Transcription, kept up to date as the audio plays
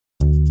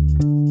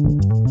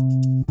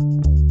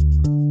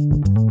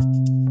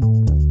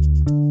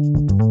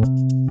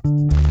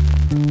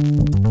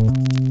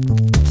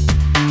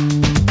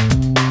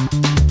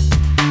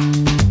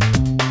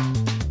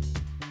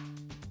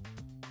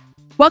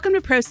Welcome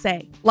to Pro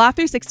Se, Law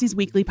 360's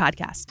weekly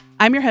podcast.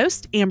 I'm your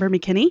host, Amber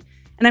McKinney,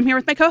 and I'm here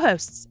with my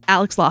co-hosts,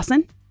 Alex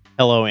Lawson.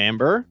 Hello,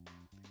 Amber.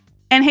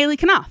 And Haley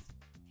Knopf.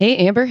 Hey,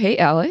 Amber. Hey,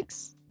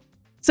 Alex.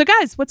 So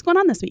guys, what's going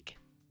on this week?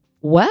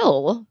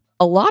 Well,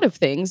 a lot of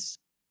things,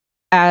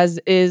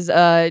 as is,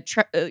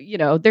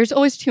 there's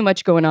always too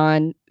much going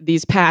on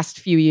these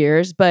past few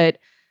years, but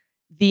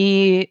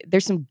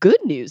there's some good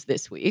news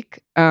this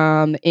week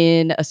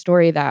in a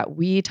story that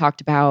we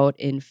talked about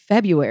in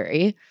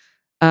February.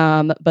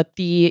 But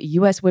the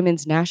U.S.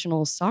 women's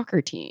national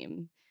soccer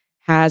team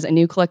has a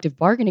new collective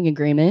bargaining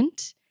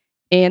agreement,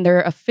 and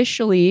they're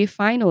officially,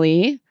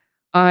 finally,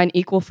 on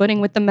equal footing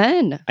with the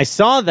men. I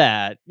saw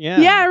that. Yeah.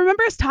 Yeah, I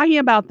remember us talking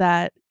about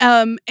that.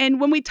 And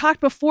when we talked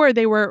before,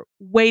 they were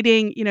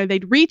waiting,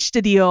 they'd reached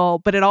a deal,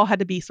 but it all had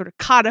to be sort of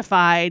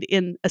codified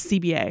in a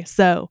CBA.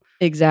 So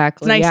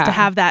exactly, it's nice to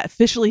have that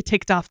officially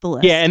ticked off the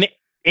list. Yeah,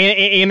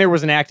 and there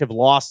was an active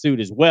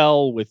lawsuit as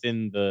well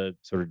within the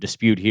sort of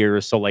dispute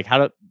here. So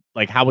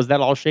how was that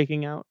all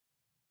shaking out?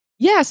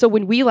 Yeah, so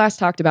when we last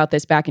talked about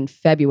this back in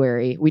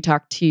February, we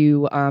talked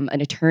to an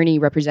attorney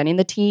representing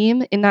the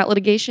team in that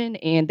litigation,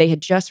 and they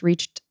had just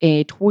reached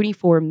a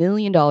 $24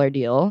 million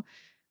deal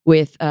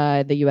with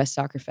the U.S.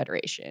 Soccer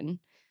Federation.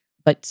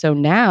 But so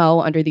now,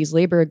 under these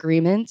labor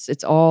agreements,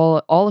 it's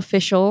all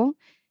official,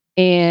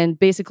 and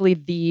basically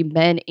the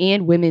men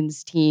and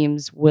women's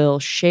teams will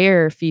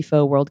share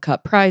FIFA World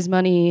Cup prize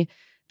money.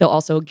 They'll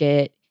also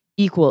get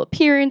equal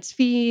appearance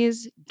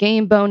fees,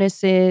 game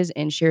bonuses,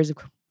 and shares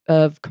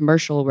of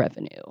commercial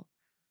revenue.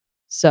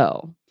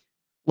 So,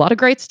 a lot of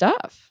great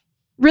stuff.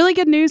 Really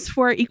good news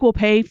for equal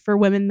pay for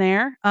women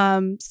there.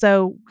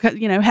 So,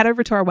 head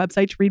over to our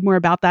website to read more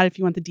about that if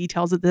you want the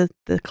details of the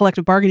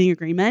collective bargaining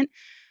agreement.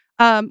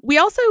 We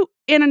also,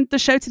 in the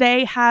show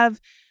today,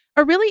 have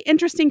a really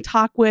interesting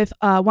talk with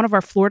one of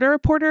our Florida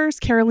reporters,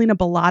 Carolina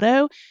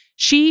Bellato.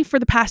 She, for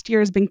the past year,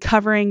 has been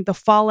covering the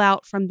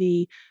fallout from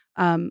the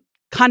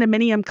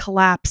condominium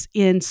collapse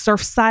in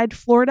Surfside,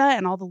 Florida,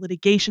 and all the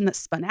litigation that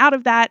spun out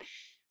of that.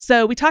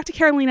 So we talked to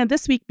Carolina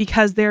this week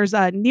because there's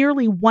a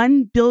nearly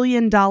 $1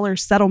 billion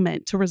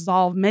settlement to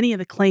resolve many of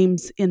the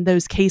claims in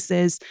those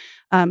cases.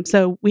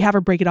 So we have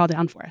her break it all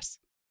down for us.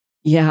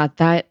 Yeah,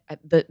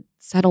 the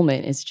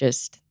settlement is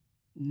just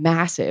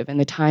massive and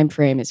the time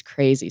frame is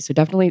crazy. So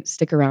definitely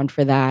stick around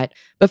for that.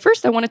 But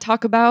first, I want to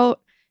talk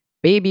about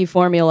baby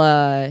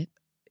formula.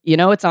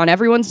 It's on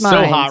everyone's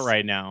mind. So hot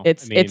right now.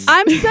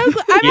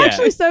 I'm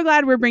actually so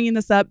glad we're bringing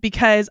this up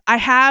because I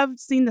have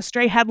seen the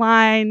stray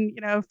headline,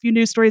 a few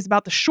news stories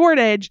about the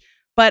shortage,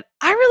 but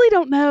I really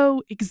don't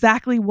know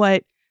exactly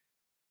what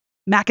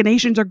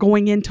machinations are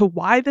going into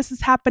why this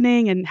is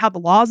happening and how the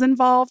law's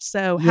involved.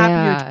 So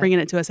happy you're bringing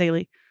it to us,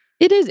 Haley.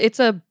 It is.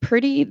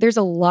 There's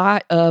a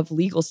lot of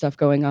legal stuff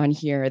going on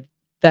here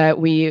that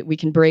we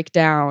can break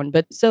down.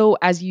 But so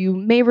as you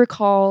may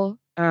recall,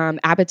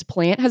 Abbott's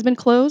plant has been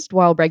closed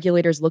while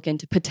regulators look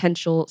into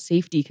potential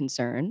safety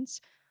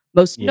concerns,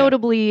 most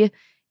notably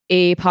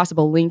a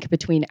possible link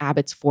between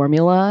Abbott's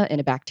formula and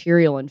a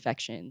bacterial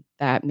infection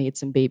that made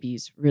some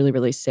babies really,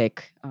 really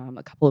sick.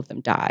 A couple of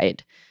them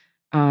died.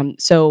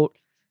 So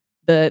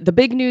the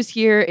big news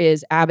here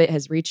is Abbott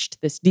has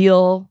reached this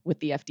deal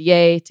with the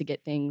FDA to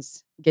get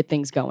things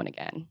going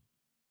again.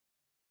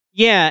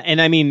 Yeah,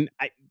 and I mean,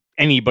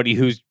 anybody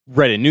who's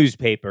read a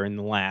newspaper in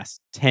the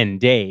last 10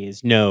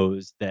 days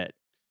knows that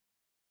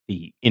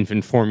the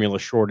infant formula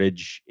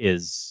shortage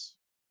is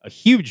a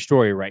huge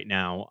story right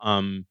now.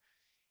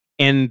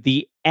 And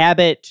the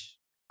Abbott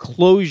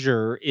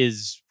closure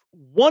is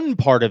one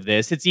part of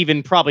this. It's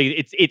even probably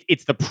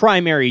it's the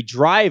primary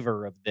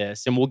driver of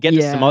this, and we'll get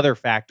to some other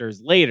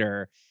factors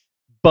later.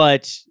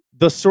 But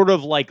the sort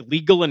of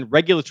legal and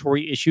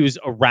regulatory issues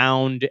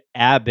around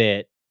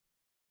Abbott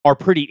are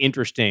pretty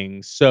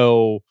interesting.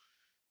 So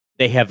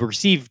they have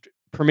received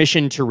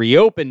permission to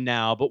reopen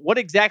now, but what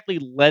exactly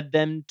led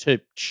them to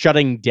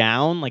shutting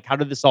down? How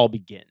did this all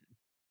begin?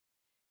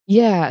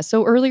 Yeah,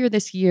 so earlier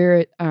this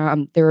year,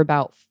 there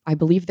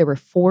were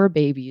 4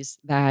 babies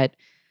that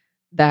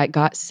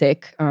got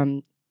sick.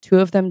 2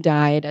 of them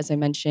died, as I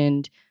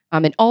mentioned,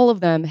 and all of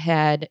them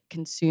had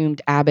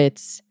consumed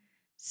Abbott's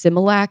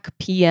Similac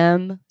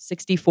PM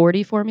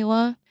 60/40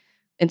 formula.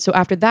 And so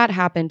after that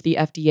happened, the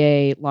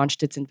FDA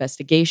launched its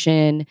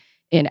investigation,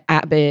 and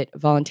Abbott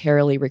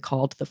voluntarily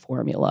recalled the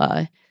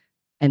formula.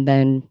 And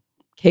then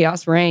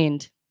chaos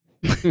reigned.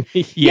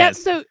 Yes. Yeah,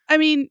 so,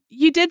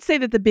 you did say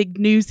that the big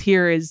news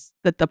here is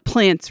that the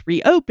plant's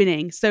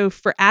reopening. So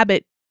for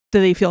Abbott, do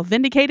they feel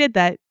vindicated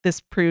that this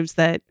proves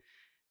that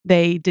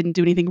they didn't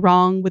do anything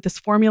wrong with this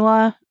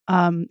formula?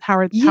 How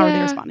are they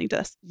responding to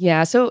this?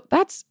 Yeah, so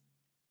that's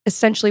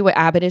essentially what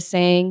Abbott is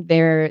saying.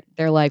 They're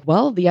like,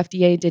 well, the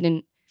FDA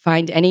didn't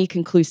find any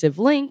conclusive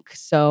link,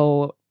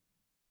 so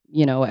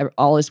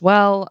all is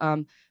well.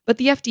 But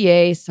the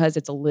FDA says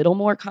it's a little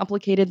more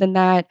complicated than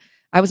that.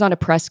 I was on a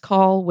press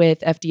call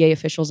with FDA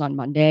officials on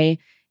Monday,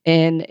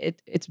 and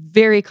it's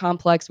very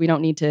complex. We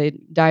don't need to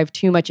dive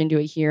too much into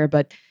it here,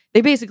 but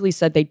they basically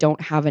said they don't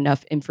have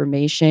enough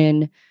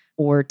information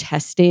or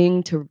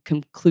testing to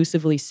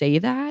conclusively say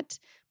that.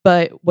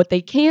 But what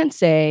they can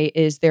say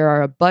is there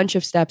are a bunch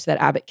of steps that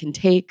Abbott can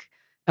take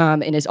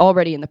and is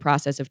already in the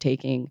process of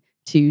taking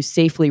to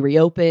safely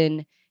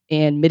reopen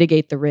and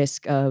mitigate the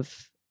risk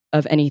of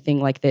anything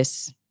like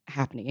this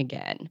happening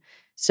again.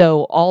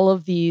 So all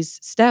of these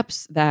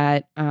steps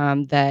that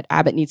that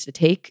Abbott needs to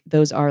take,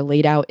 those are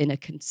laid out in a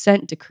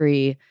consent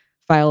decree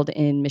filed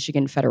in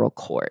Michigan federal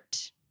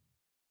court.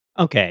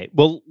 Okay.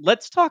 Well,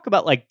 let's talk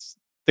about like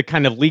the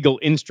kind of legal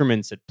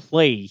instruments at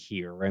play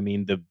here. I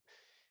mean,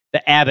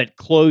 the Abbott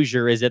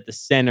closure is at the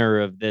center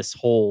of this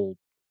whole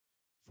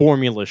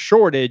formula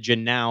shortage,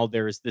 and now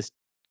there's this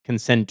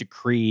consent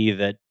decree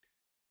that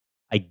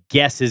I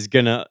guess is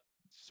going to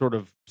sort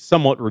of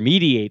somewhat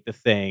remediate the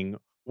thing.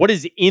 What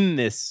is in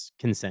this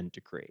consent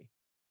decree?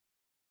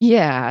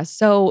 Yeah,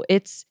 so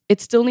it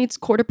still needs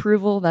court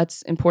approval.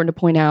 That's important to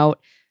point out,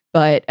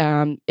 but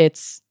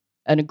it's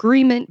an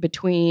agreement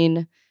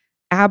between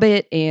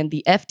Abbott and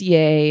the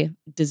FDA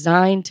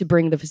designed to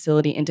bring the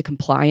facility into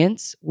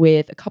compliance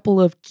with a couple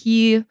of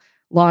key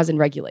laws and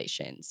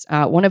regulations.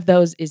 One of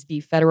those is the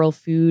Federal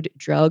Food,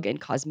 Drug,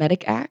 and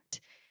Cosmetic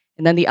Act,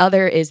 and then the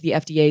other is the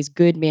FDA's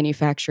Good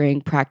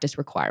Manufacturing Practice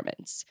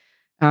Requirements.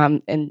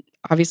 And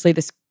obviously,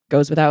 this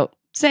goes without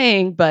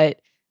saying, but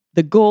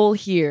the goal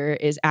here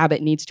is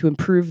Abbott needs to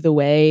improve the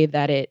way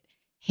that it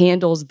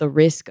handles the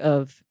risk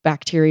of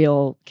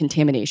bacterial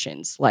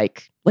contaminations,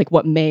 like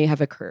what may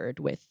have occurred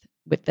with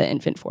the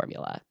infant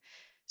formula.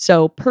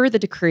 So per the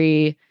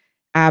decree,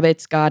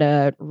 Abbott's got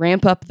to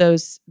ramp up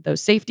those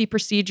safety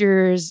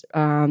procedures,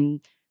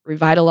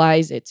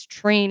 revitalize its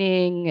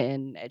training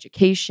and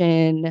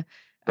education,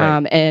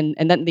 Right.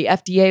 and then the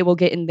FDA will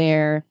get in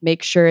there,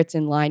 make sure it's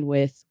in line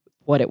with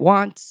what it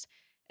wants,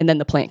 and then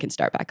the plant can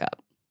start back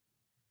up.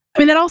 I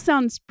mean, that all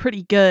sounds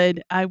pretty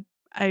good. I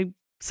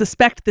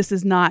suspect this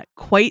is not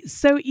quite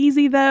so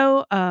easy,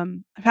 though.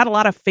 I've had a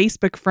lot of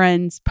Facebook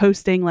friends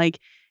posting like,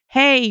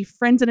 hey,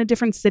 friends in a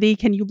different city,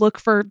 can you look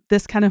for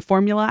this kind of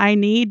formula I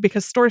need?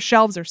 Because store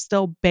shelves are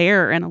still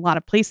bare in a lot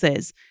of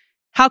places.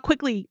 How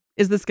quickly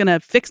is this going to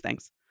fix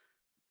things?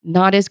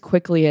 Not as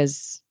quickly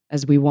as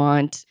we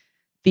want.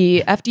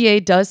 The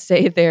FDA does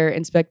say their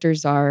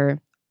inspectors are,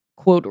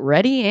 quote,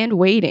 ready and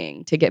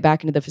waiting to get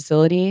back into the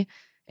facility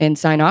and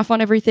sign off on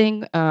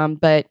everything.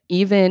 But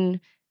even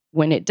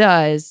when it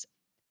does,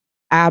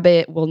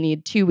 Abbott will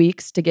need 2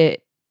 weeks to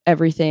get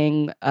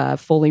everything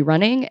fully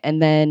running.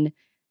 And then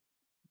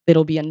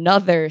it'll be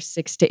another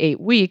 6 to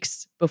 8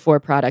 weeks before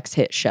products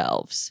hit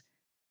shelves.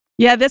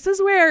 Yeah, this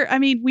is where, I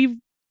mean,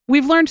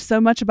 we've learned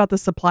so much about the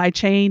supply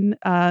chain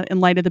in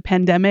light of the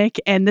pandemic.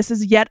 And this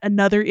is yet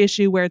another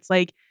issue where it's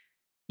like,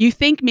 you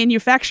think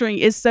manufacturing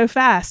is so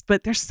fast,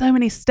 but there's so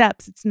many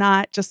steps. It's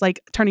not just like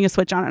turning a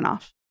switch on and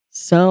off.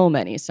 So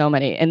many.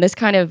 And this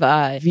kind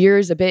of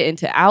veers a bit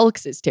into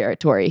Alex's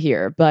territory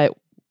here. But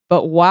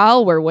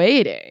while we're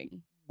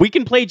waiting, We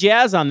can play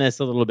jazz on this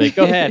a little bit.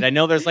 Go ahead. I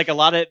know there's like a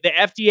lot of the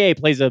FDA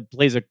plays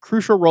a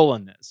crucial role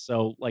in this.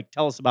 So like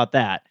tell us about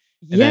that.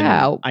 And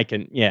yeah, then I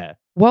can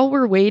while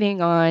we're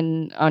waiting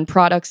on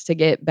products to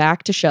get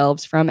back to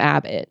shelves from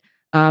Abbott,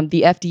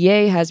 the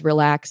FDA has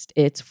relaxed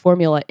its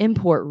formula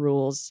import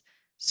rules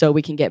so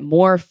we can get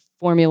more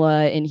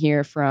formula in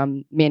here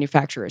from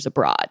manufacturers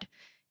abroad.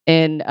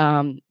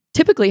 And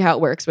typically how it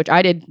works, which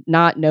I did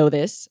not know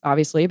this,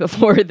 obviously,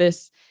 before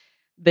this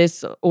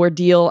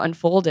ordeal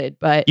unfolded,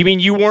 but You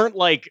mean you weren't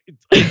like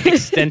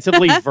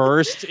extensively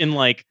versed in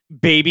like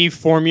baby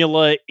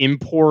formula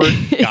import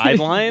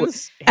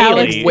guidelines?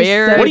 Alex, Haley,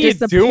 where- what are you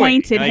doing?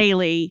 disappointed, Like,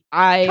 Haley.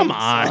 I'm Come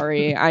on.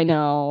 sorry. I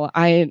know.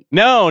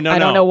 No, I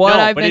don't know what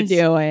I've but been it's-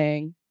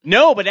 doing.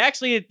 No, but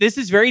actually, this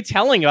is very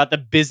telling about the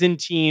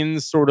Byzantine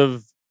sort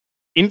of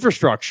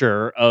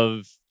infrastructure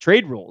of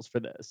trade rules for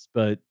this.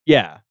 But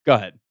yeah, go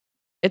ahead.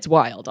 It's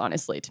wild,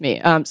 honestly, to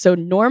me. So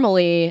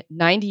normally,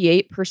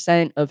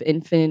 98% of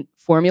infant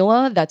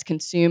formula that's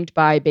consumed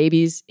by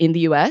babies in the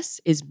U.S.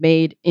 is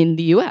made in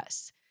the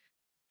U.S.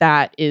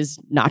 That is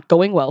not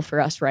going well for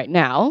us right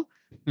now.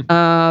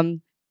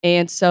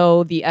 And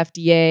so the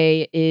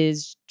FDA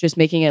is just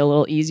making it a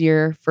little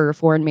easier for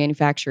foreign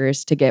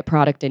manufacturers to get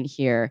product in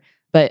here.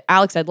 But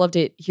Alex, I'd love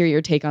to hear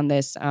your take on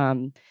this.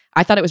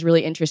 I thought it was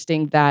really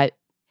interesting that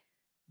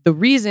the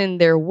reason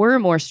there were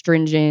more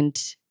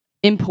stringent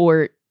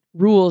import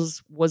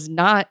rules was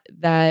not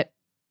that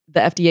the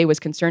FDA was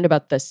concerned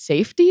about the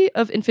safety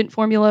of infant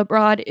formula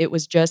abroad. It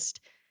was just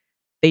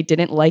they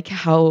didn't like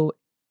how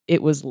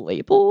it was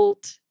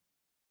labeled.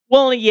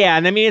 Well, yeah,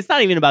 and I mean, it's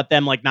not even about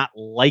them like not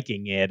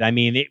liking it. I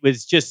mean, it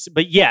was just,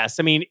 but yes,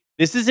 I mean,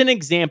 this is an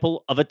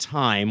example of a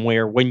time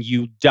where when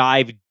you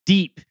dive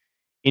deep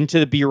into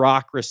the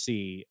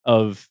bureaucracy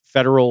of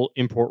federal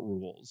import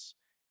rules,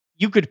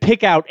 you could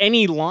pick out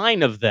any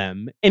line of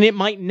them and it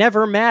might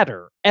never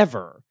matter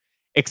ever,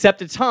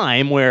 except a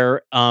time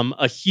where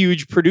a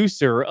huge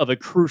producer of a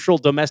crucial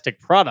domestic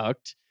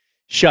product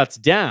shuts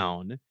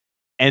down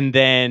and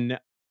then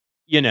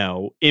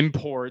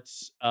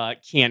imports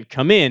can't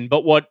come in.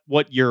 But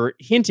what you're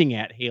hinting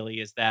at,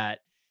 Haley, is that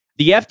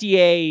the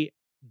FDA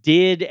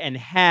did and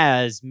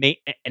has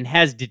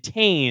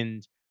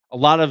detained a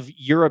lot of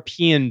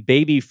European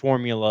baby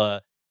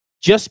formula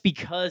just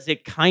because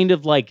it kind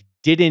of like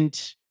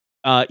didn't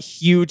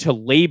hew to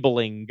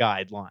labeling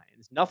guidelines.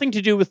 Nothing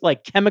to do with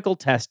like chemical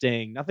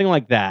testing, nothing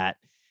like that.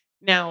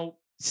 Now,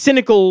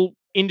 cynical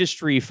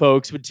industry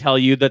folks would tell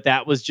you that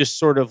that was just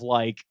sort of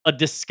like a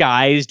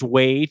disguised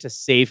way to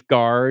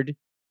safeguard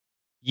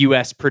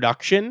US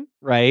production,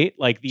 right?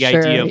 Like the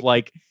idea of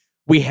like,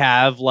 we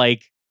have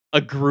like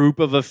a group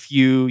of a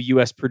few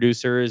US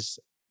producers,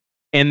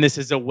 and this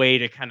is a way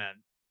to kind of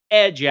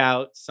edge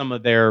out some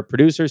of their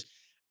producers,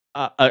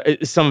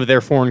 some of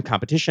their foreign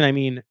competition. I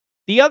mean,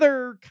 the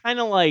other kind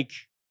of like,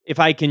 if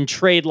I can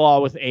trade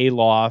law with a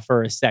law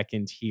for a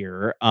second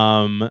here.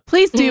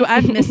 Please do.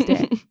 I've missed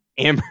it.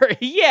 Amber.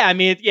 Yeah, I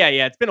mean,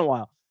 it's been a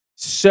while.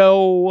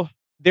 So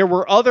there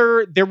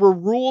were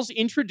rules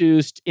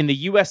introduced in the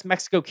US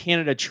Mexico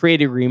Canada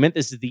trade agreement.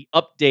 This is the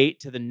update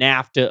to the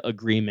NAFTA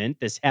agreement.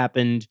 This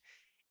happened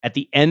at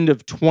the end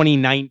of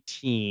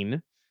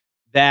 2019.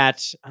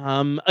 That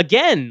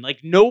again, like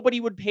nobody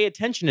would pay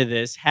attention to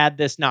this had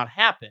this not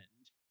happened.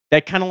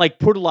 That kind of like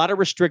put a lot of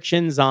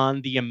restrictions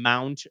on the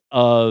amount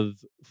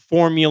of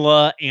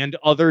formula and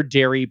other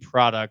dairy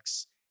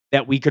products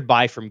that we could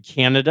buy from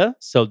Canada.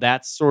 So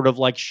that's sort of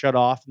like shut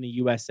off in the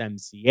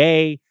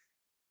USMCA.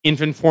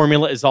 Infant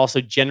formula is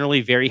also generally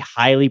very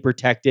highly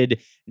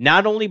protected,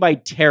 not only by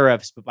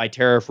tariffs, but by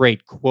tariff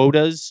rate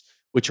quotas,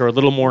 which are a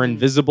little more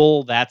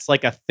invisible. That's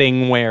like a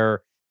thing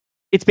where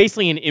it's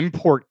basically an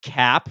import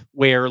cap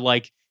where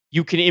like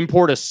you can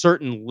import a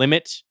certain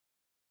limit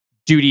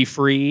duty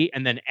free,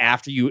 and then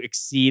after you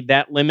exceed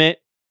that limit,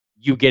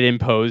 you get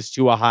imposed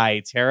to a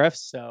high tariff.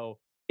 So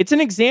it's an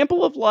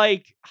example of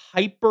like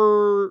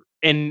hyper,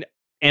 and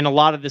a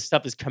lot of this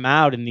stuff has come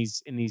out in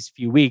these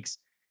few weeks,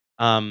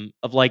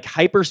 of like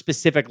hyper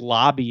specific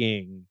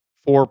lobbying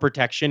for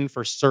protection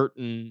for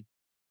certain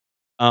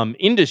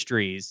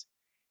industries,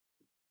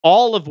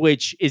 all of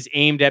which is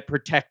aimed at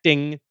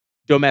protecting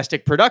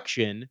domestic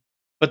production,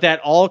 but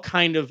that all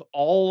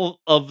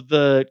of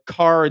the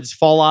cards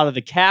fall out of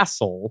the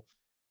castle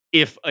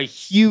if a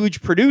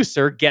huge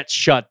producer gets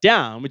shut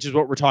down, which is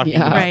what we're talking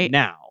about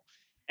now.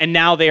 And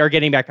now they are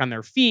getting back on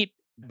their feet,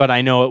 but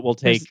I know it will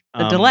take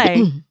a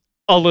delay,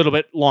 a little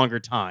bit longer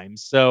time.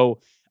 So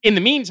in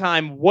the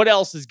meantime, what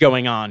else is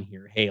going on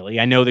here, Haley?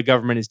 I know the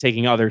government is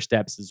taking other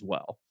steps as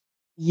well.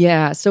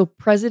 Yeah, so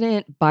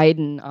President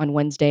Biden on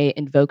Wednesday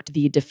invoked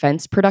the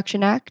Defense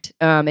Production Act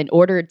and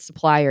ordered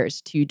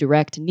suppliers to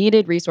direct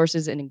needed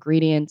resources and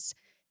ingredients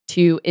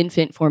to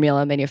infant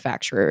formula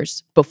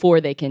manufacturers before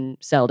they can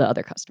sell to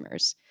other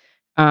customers.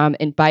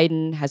 And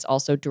Biden has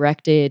also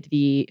directed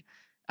the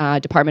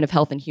Department of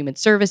Health and Human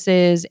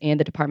Services and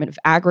the Department of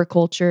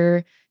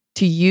Agriculture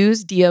to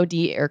use DoD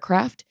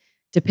aircraft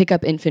to pick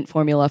up infant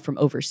formula from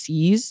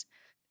overseas.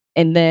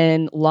 And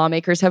then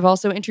lawmakers have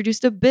also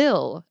introduced a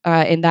bill,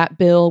 and that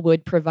bill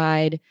would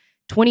provide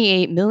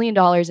 $28 million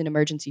in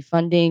emergency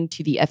funding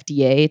to the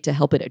FDA to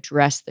help it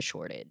address the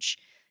shortage.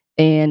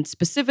 And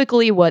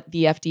specifically, what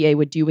the FDA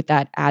would do with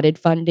that added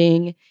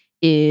funding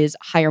is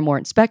hire more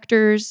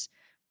inspectors,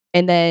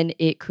 and then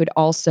it could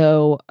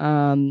also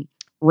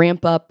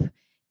ramp up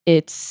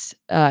its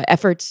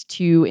efforts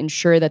to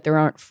ensure that there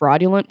aren't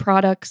fraudulent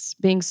products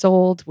being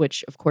sold,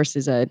 which, of course,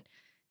 is a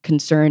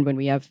concern when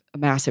we have a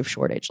massive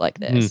shortage like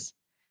this.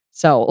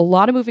 So a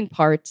lot of moving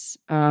parts.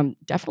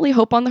 Definitely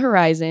hope on the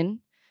horizon.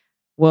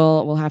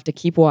 We'll have to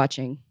keep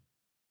watching.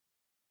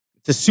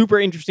 It's a super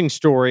interesting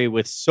story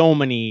with so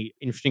many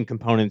interesting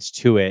components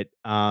to it.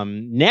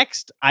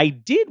 Next, I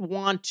did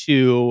want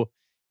to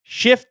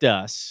shift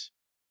us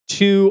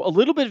to a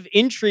little bit of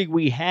intrigue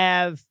we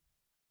have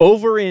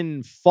over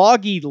in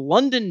foggy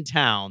London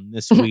town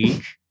this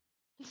week.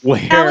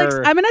 Where Alex,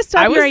 I'm going to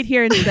stop you right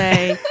here and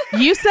say,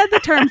 you said the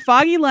term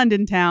foggy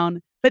London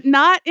town, but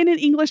not in an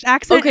English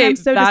accent. Okay, I'm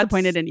so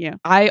disappointed in you.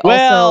 I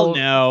also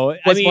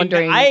was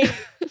wondering. Sorry,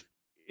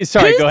 Who's go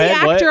ahead.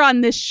 Who's the actor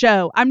on this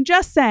show? I'm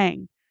just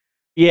saying.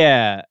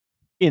 Yeah.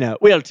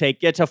 We'll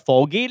take you to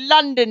foggy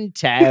London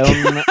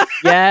town.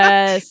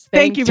 Yes.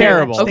 Thank you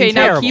very much. Okay,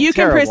 now you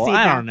can proceed.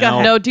 I don't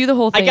know. No, do the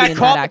whole thing. I got in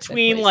caught that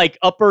between accent, like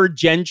upper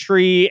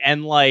gentry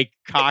and like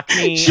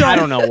Cockney. Sure. I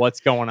don't know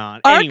what's going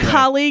on. Our Anyway,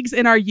 colleagues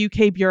in our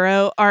UK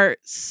bureau are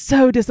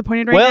so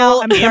disappointed right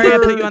now. I'm sorry I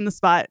put you on the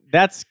spot.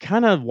 That's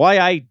kind of why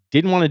I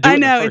didn't want to do it. I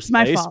know, in the first it's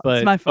my place, fault. But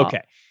It's my fault.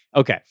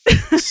 Okay.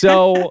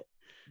 So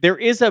there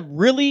is a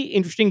really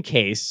interesting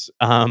case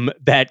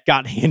that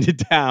got handed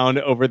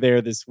down over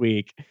there this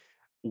week,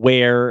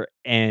 where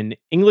an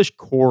English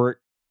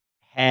court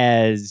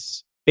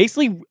has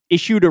basically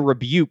issued a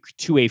rebuke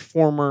to a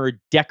former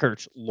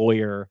Deckert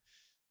lawyer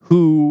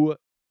who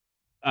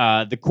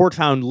the court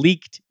found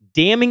leaked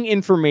damning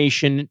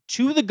information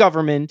to the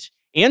government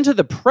and to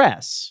the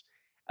press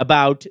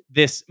about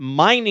this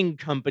mining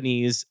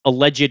company's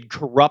alleged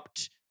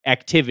corrupt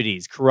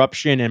activities,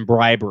 corruption and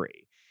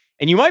bribery.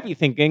 And you might be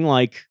thinking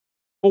like,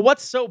 well,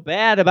 what's so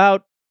bad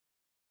about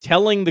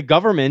telling the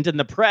government and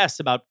the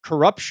press about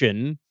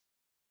corruption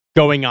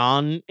going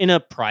on in a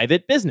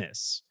private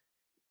business?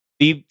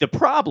 The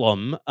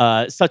problem,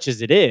 such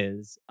as it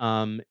is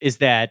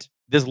that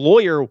this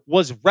lawyer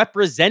was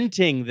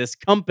representing this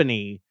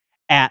company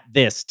at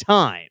this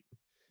time.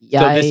 Yikes.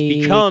 So this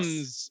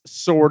becomes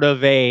sort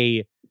of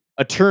a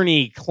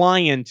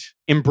attorney-client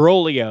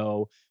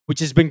imbroglio,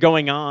 which has been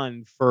going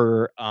on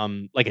for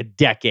like a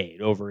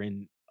decade over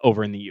in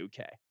the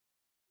UK.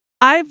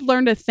 I've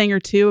learned a thing or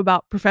two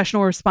about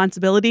professional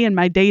responsibility in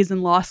my days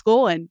in law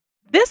school, and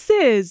this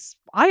is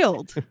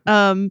wild.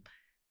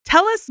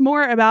 Tell us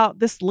more about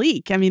this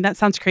leak. I mean, that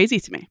sounds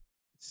crazy to me.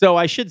 So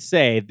I should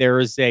say there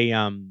is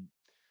a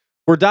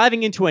we're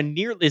diving into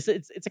it's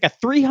like a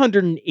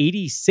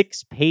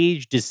 386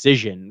 page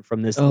decision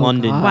from this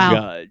London God.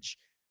 judge.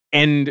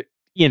 And,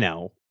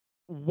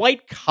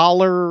 white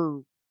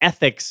collar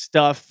ethics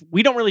stuff,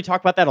 we don't really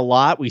talk about that a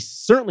lot. We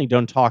certainly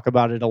don't talk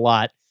about it a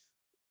lot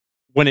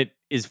when it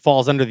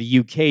falls under the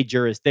UK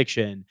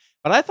jurisdiction.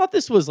 But I thought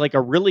this was like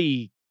a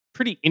really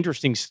pretty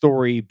interesting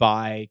story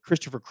by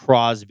Christopher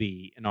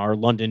Crosby in our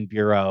London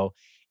bureau.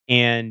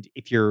 And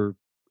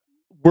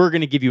we're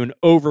going to give you an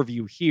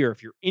overview here.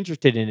 If you're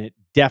interested in it,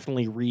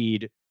 definitely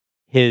read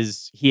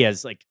he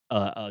has like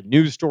a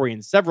news story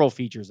and several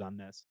features on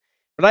this.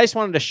 But I just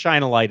wanted to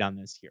shine a light on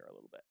this here a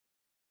little bit.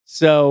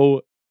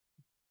 So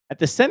at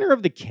the center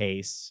of the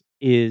case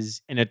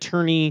is an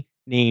attorney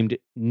named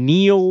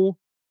Neil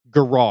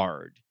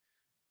Gerard.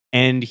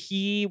 And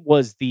he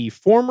was the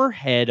former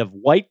head of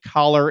white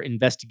collar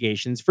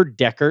investigations for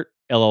Deckert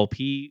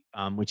LLP,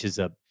 which is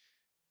a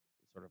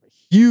sort of a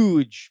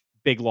huge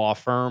big law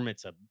firm.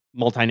 It's a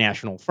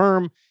multinational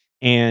firm.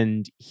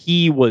 And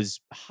he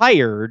was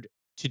hired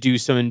to do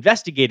some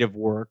investigative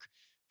work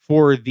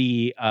for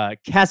the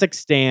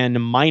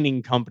Kazakhstan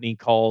mining company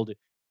called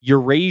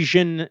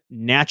Eurasian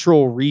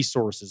Natural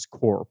Resources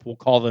Corp. We'll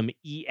call them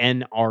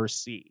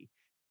ENRC.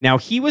 Now,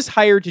 he was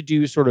hired to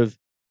do sort of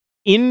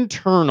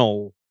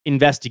internal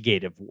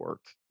investigative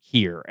work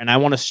here. And I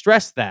want to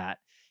stress that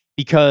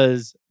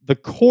because the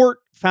court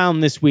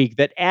found this week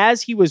that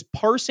as he was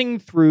parsing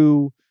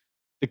through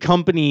the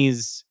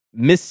company's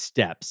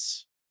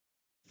missteps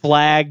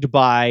flagged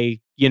by,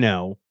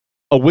 a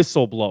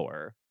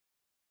whistleblower,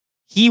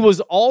 he was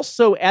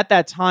also at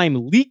that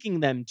time leaking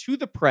them to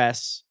the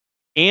press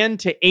and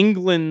to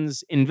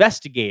England's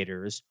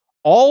investigators,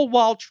 all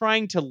while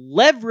trying to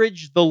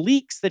leverage the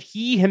leaks that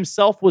he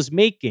himself was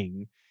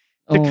making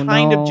to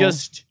kind of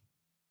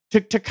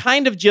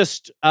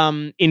just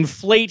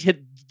inflate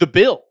the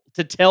bill,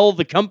 to tell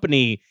the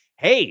company,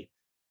 hey,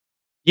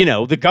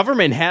 the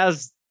government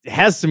has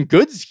some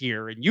goods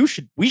here, and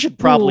we should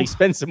probably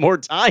spend some more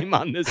time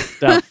on this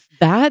stuff.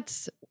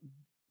 That's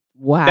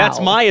wow. That's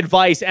my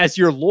advice as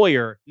your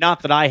lawyer.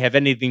 Not that I have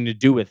anything to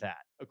do with that,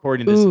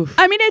 according to this.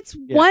 I mean, it's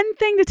one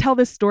thing to tell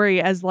this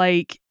story as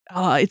like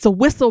it's a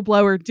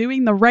whistleblower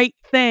doing the right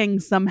thing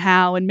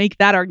somehow and make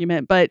that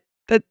argument, but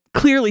that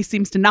clearly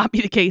seems to not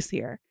be the case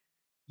here.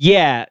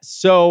 Yeah.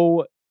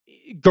 So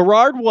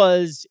Gerard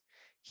was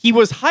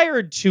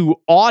hired to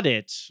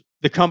audit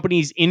the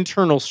company's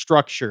internal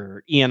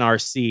structure,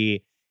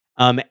 ENRC,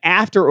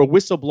 after a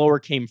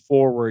whistleblower came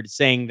forward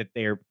saying that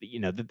there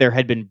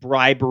had been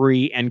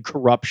bribery and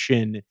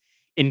corruption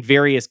in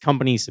various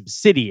company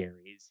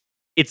subsidiaries.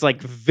 It's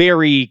like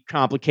very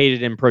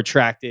complicated and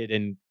protracted,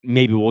 and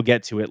maybe we'll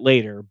get to it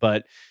later.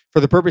 But for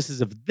the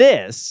purposes of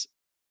this,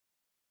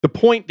 the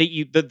point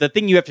that the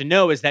thing you have to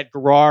know is that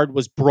Gerard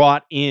was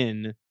brought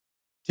in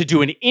to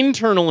do an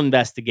internal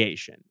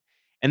investigation.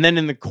 And then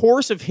in the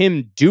course of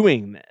him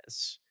doing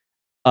this,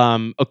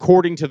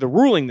 according to the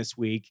ruling this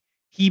week,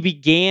 he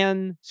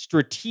began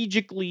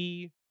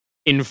strategically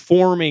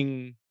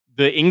informing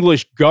the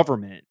English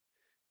government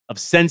of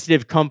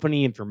sensitive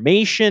company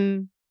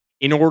information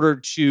in order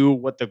to,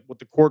 what the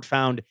court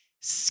found,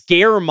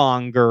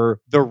 scaremonger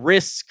the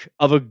risk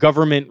of a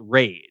government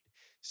raid.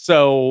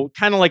 So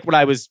kind of like what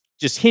I was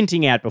just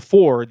hinting at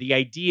before, the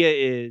idea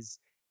is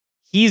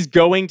he's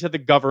going to the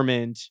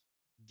government,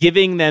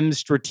 giving them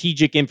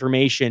strategic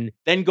information,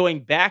 then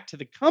going back to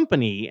the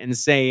company and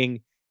saying,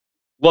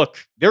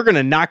 look, they're going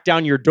to knock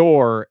down your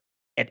door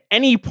at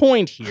any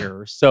point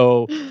here,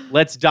 so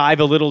let's dive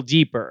a little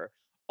deeper.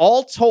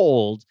 All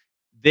told,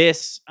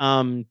 this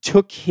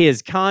took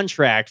his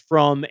contract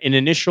from an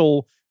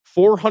initial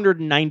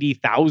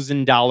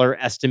 $490,000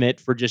 estimate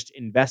for just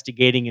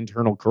investigating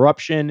internal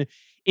corruption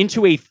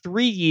into a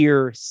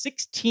 3-year,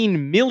 $16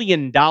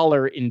 million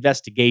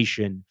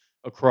investigation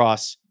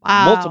across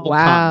multiple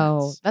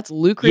continents. That's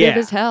lucrative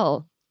as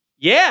hell.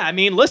 Yeah, I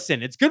mean,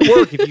 listen, it's good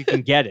work if you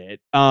can get it.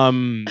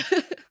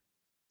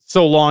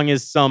 So long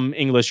as some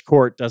English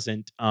court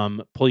doesn't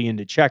pull you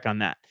into check on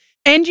that.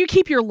 And you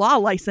keep your law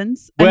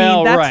license.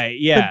 Well, that's right,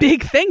 yeah. the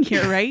big thing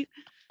here, right?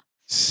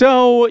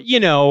 So,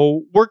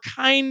 we're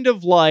kind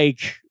of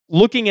like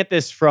looking at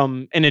this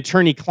from an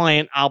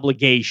attorney-client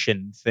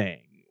obligation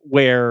thing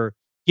where,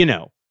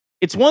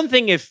 it's one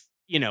thing if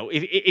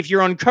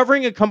you're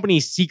uncovering a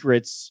company's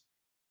secrets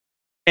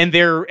and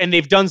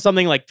they've done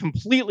something like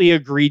completely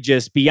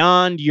egregious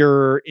beyond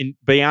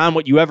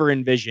what you ever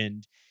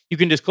envisioned, you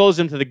can disclose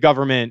them to the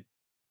government.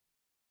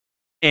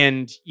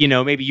 and,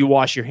 maybe you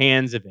wash your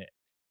hands of it.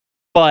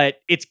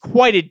 But it's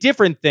quite a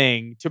different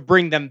thing to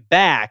bring them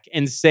back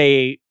and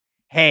say,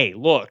 hey,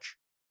 look,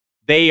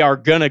 they are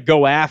going to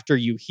go after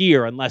you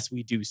here unless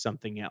we do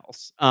something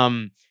else.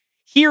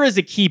 Here is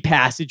a key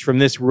passage from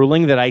this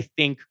ruling that I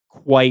think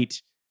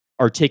quite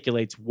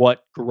articulates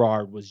what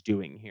Garrard was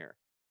doing here.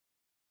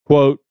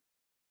 Quote,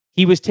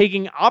 he was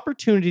taking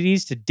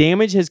opportunities to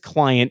damage his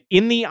client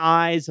in the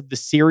eyes of the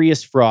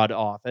Serious Fraud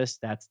Office.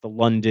 That's the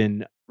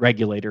London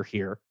regulator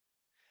here.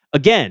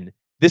 Again,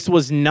 this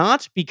was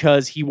not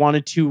because he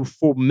wanted to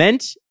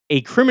foment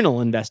a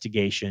criminal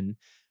investigation,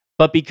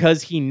 but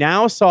because he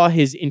now saw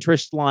his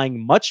interest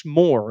lying much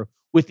more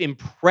with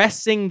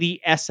impressing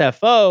the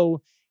SFO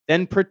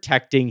than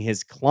protecting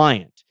his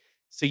client.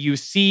 So you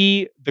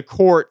see the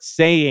court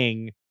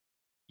saying,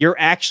 you're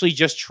actually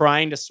just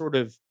trying to sort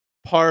of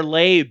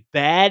parlay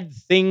bad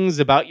things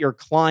about your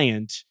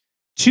client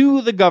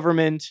to the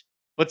government,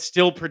 but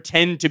still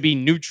pretend to be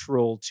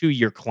neutral to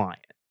your client.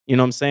 You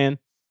know what I'm saying?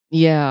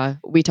 Yeah,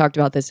 we talked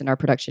about this in our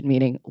production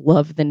meeting.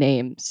 Love the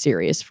name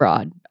Serious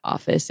Fraud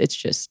Office. It's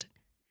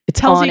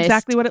tells honest, you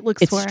exactly what it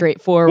looks for. It's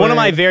straightforward. One of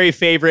my very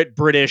favorite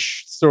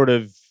British sort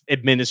of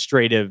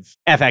administrative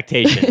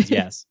affectations,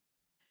 yes.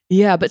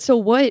 Yeah, but so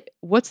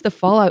what's the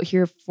fallout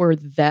here for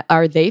that?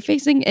 Are they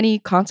facing any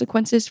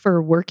consequences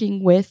for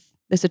working with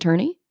this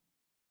attorney?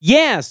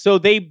 Yeah, so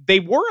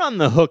they were on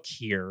the hook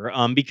here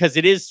because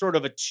it is sort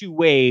of a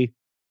two-way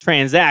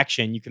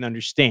transaction, you can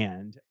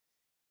understand.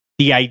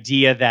 The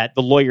idea that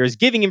the lawyer is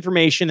giving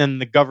information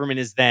and the government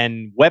is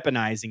then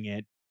weaponizing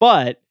it.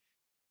 But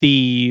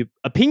the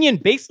opinion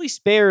basically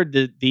spared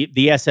the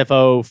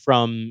SFO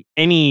from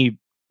any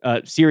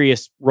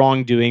serious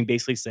wrongdoing,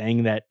 basically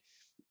saying that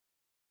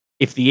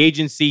if the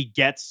agency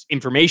gets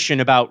information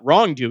about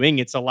wrongdoing,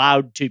 it's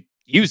allowed to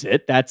use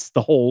it. That's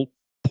the whole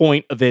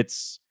point of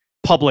its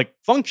public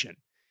function.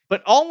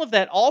 But all of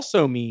that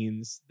also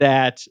means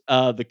that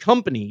the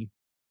company,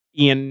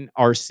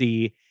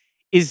 ENRC,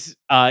 is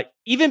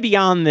even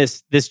beyond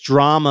this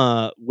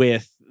drama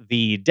with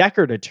the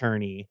Deckard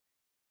attorney,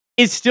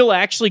 is still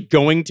actually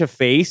going to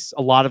face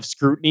a lot of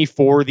scrutiny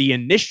for the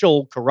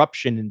initial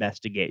corruption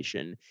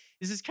investigation.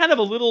 This is a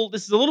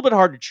little bit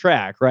hard to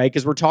track, right?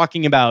 Because we're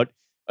talking about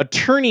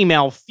attorney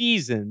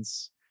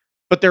malfeasance,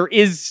 but there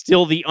is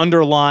still the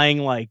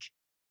underlying,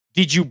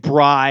 did you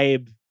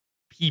bribe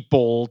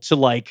people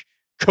to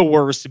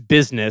coerce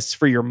business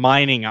for your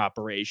mining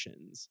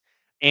operations?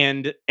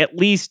 And at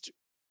least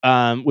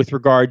with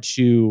regard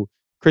to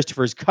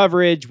Christopher's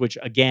coverage, which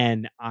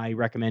again, I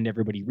recommend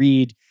everybody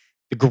read.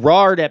 The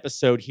Garrard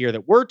episode here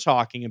that we're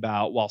talking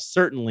about, while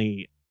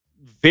certainly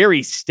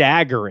very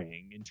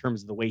staggering in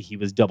terms of the way he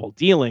was double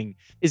dealing,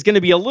 is going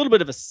to be a little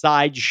bit of a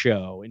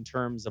sideshow in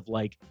terms of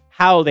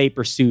how they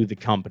pursue the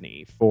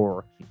company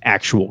for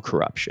actual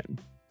corruption.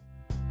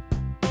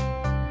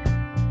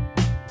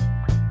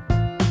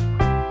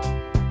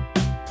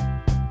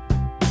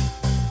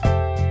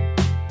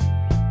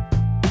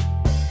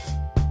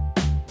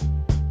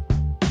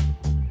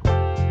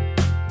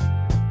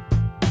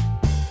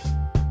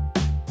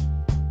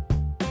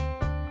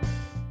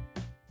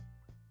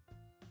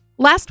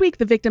 Last week,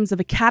 the victims of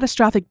a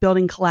catastrophic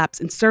building collapse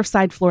in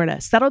Surfside,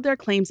 Florida, settled their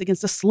claims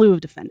against a slew of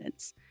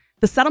defendants.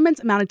 The settlements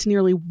amounted to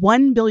nearly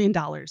 $1 billion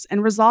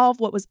and resolved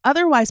what was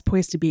otherwise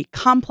poised to be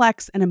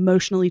complex and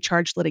emotionally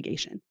charged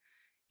litigation.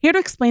 Here to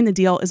explain the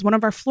deal is one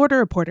of our Florida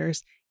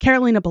reporters,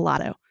 Carolina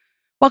Bellato.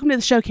 Welcome to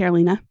the show,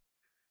 Carolina.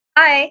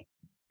 Hi.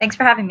 Thanks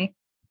for having me.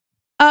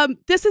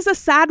 This is a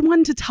sad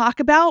one to talk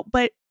about,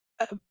 but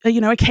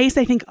a case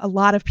I think a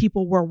lot of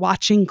people were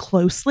watching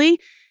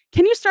closely.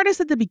 Can you start us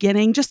at the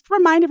beginning? Just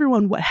remind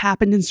everyone what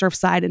happened in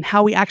Surfside and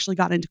how we actually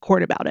got into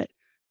court about it.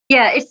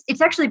 Yeah, it's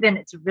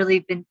really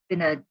been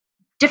a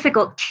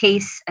difficult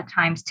case at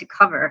times to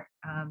cover.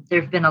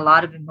 There have been a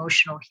lot of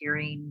emotional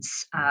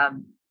hearings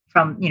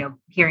from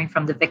hearing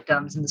from the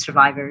victims and the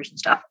survivors and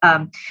stuff.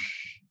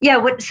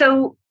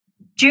 So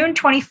June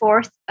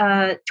 24th,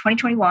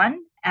 2021,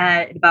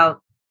 at about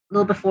a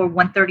little before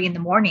 1:30 in the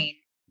morning,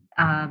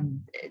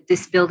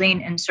 this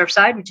building in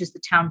Surfside, which is the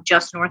town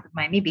just north of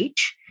Miami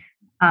Beach,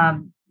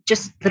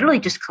 just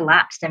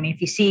collapsed. I mean,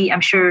 if you see, I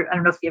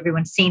don't know if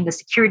everyone's seen the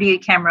security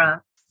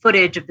camera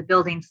footage of the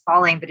building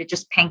falling, but it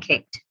just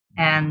pancaked.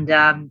 And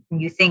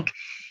you think,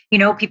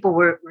 people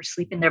were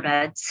asleep in their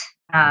beds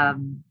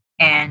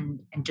and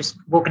just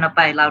woken up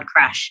by a loud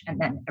crash, and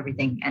then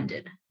everything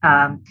ended.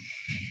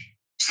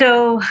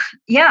 So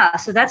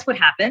that's what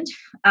happened.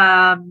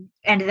 And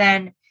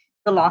then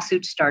the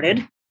lawsuit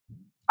started.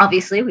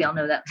 Obviously, we all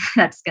know that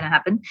that's going to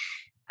happen.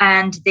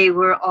 And they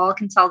were all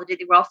consolidated.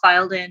 They were all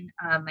filed in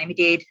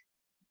Miami-Dade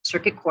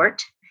Circuit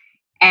Court.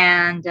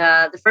 And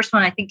the first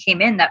one, I think,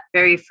 came in that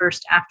very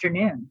first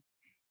afternoon.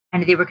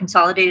 And they were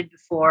consolidated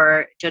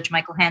before Judge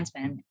Michael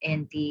Hansman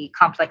in the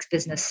Complex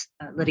Business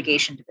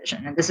Litigation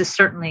Division. And this is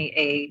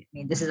certainly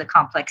this is a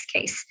complex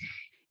case.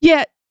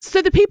 Yeah.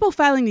 So the people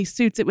filing these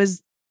suits, it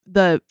was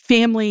the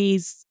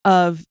families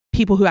of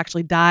people who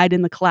actually died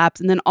in the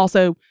collapse, and then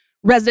also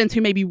residents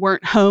who maybe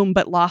weren't home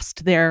but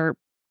lost their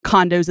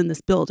condos in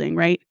this building,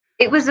 right?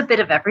 It was a bit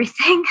of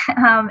everything.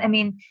 I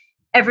mean,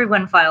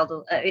 everyone filed.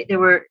 I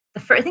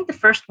think the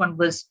first one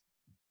was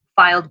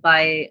filed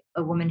by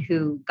a woman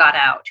who got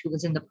out, who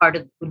lived in the part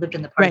of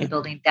the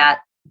building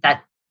that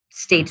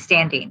stayed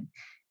standing.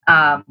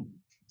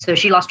 So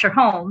she lost her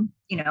home,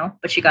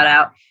 but she got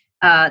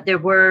out. There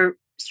were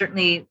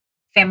certainly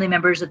family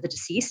members of the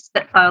deceased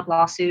that filed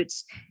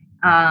lawsuits,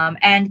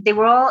 and they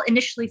were all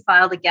initially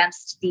filed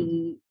against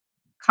the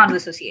condo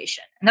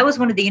association. And that was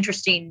one of the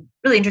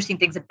really interesting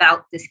things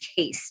about this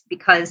case,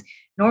 because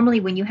normally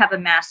when you have a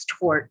mass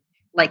tort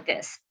like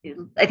this,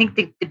 I think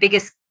the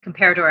biggest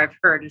comparator I've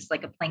heard is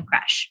like a plane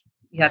crash.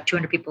 You have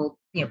 200 people,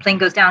 plane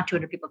goes down,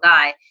 200 people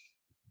die.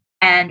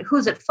 And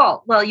who's at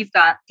fault? Well, you've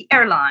got the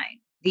airline,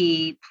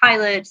 the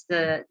pilots,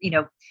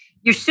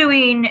 you're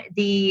suing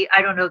the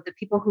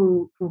people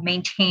who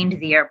maintained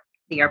the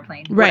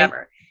airplane,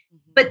 whatever.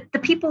 But the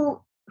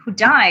people who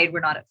died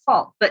were not at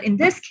fault. But in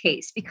this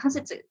case, because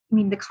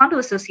the condo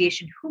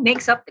association, who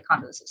makes up the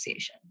condo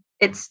association?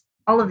 It's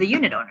all of the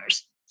unit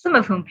owners, some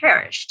of whom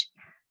perished.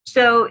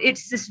 So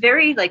it's this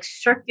very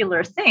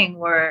circular thing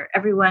where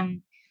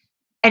everyone,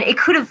 and it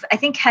could have, I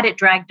think, had it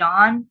dragged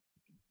on,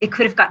 it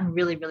could have gotten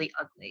really, really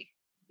ugly,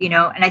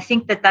 and I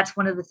think that that's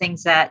one of the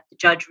things that the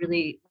judge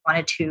really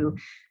wanted to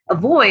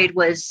avoid,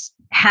 was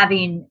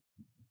having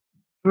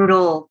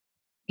brutal,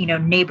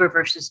 neighbor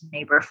versus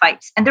neighbor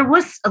fights. And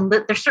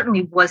there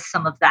certainly was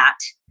some of that.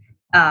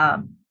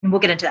 And we'll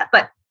get into that,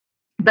 but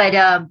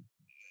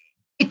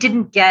it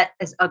didn't get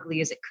as ugly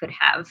as it could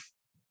have.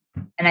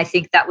 And I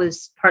think that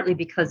was partly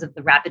because of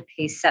the rapid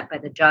pace set by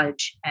the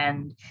judge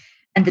and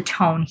the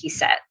tone he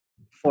set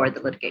for the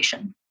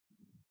litigation.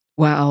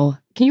 Wow.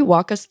 Can you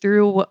walk us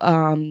through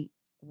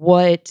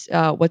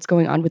what's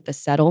going on with the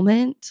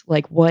settlement?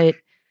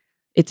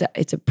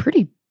 It's a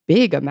pretty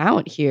big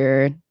amount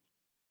here.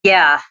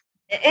 Yeah,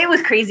 it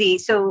was crazy.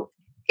 So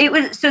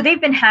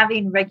they've been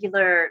having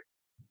regular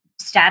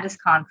status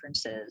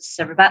conferences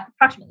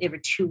approximately every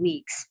 2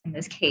 weeks in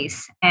this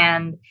case.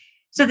 And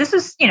so this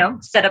was,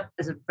 set up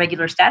as a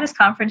regular status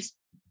conference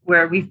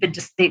where we've been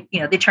the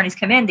attorneys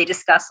come in, they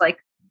discuss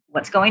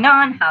what's going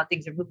on, how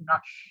things are moving on.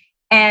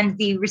 And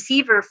the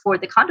receiver for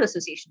the condo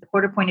association, the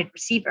court-appointed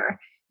receiver,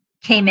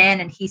 came in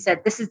and he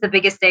said, "This is the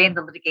biggest day in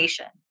the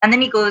litigation." And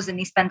then he goes and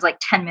he spends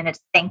 10 minutes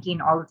thanking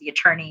all of the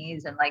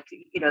attorneys, and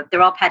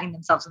they're all patting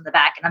themselves on the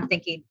back. And I'm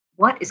thinking,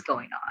 what is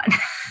going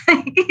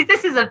on?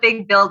 This is a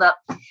big buildup.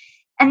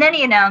 And then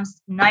he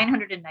announced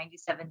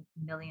 $997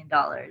 million.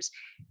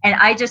 And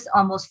I just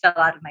almost fell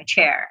out of my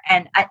chair.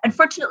 And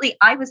unfortunately,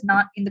 I was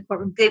not in the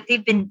courtroom.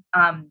 They've been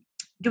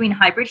doing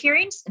hybrid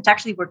hearings. It's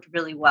actually worked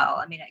really well.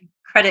 I mean,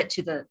 credit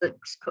to the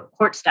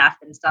court staff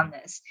that has done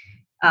this,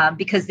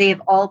 because they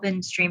have all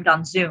been streamed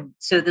on Zoom.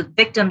 So the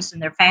victims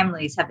and their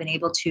families have been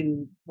able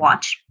to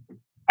watch.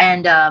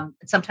 And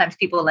sometimes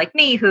people like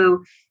me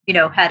who,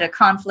 had a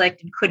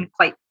conflict and couldn't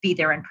quite be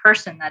there in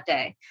person that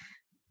day.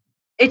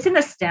 It's an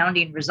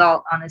astounding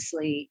result,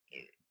 honestly,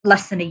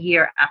 less than a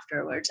year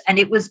afterwards. And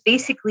it was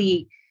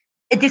basically,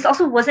 this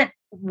also wasn't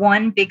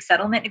one big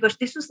settlement negotiation.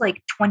 This was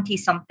 20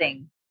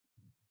 something.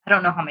 I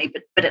don't know how many,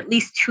 but at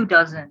least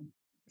 24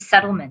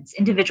 settlements,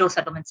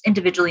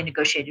 individually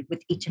negotiated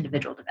with each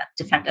individual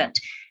defendant.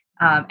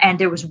 And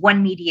there was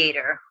one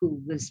mediator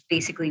who was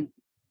basically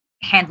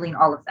handling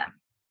all of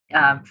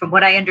them. From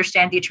what I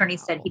understand, the attorney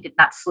said he did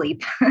not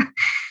sleep.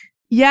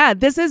 Yeah,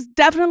 this is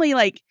definitely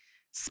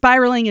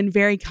spiraling and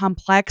very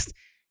complex.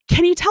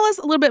 Can you tell us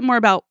a little bit more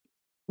about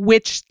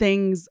which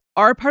things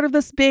are part of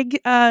this big,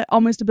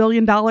 almost $1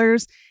 billion,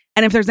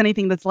 and if there's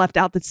anything that's left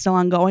out that's still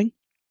ongoing?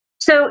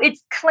 So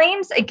it's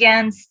claims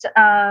against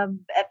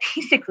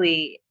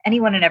basically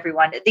anyone and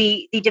everyone.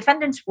 The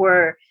defendants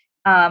were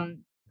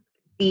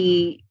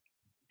the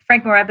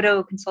Frank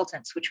Morabito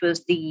Consultants, which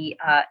was the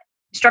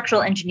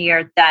structural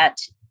engineer that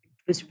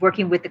was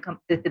working with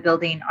the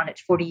building on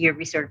its 40-year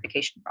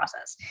recertification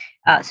process.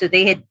 So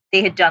they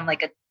had done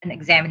an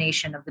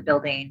examination of the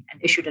building and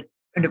issued a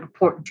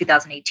report in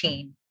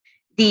 2018.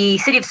 The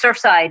city of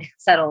Surfside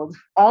settled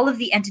all of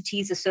the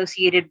entities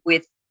associated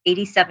with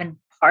 87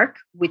 Park,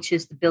 which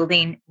is the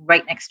building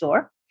right next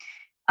door,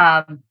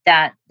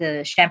 that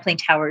the Champlain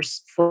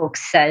Towers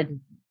folks said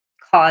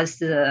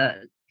caused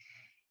when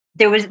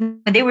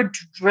they were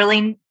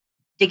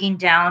digging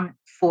down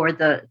for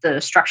the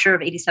structure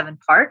of 87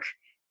 Park,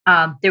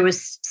 there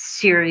was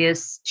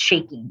serious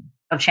shaking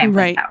of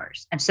Champlain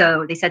Towers. And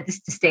so they said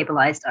this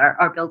destabilized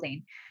our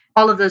building.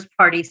 All of those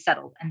parties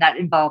settled, and that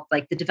involved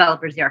the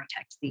developers, the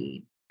architects,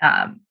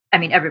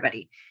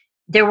 everybody.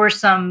 There were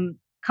some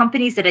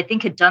companies that I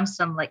think had done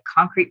some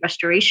concrete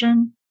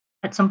restoration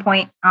at some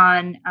point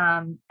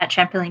at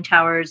Champlain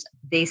Towers.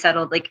 They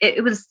settled.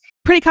 It was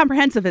pretty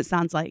comprehensive, it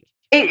sounds like.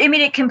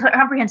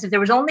 Comprehensive. There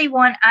was only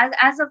one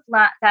as of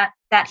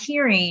that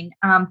hearing.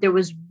 There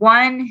was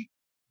one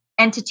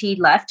entity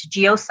left,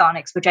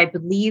 Geosonics, which I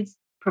believe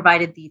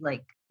provided the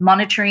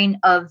monitoring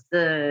of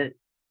the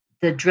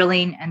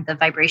drilling and the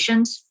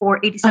vibrations for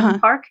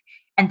 87 Park.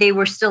 And they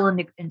were still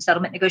in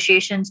settlement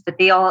negotiations, but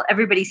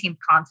everybody seemed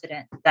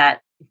confident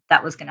that if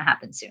that was going to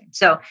happen soon.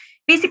 So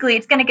basically,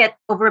 it's going to get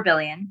over $1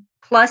 billion.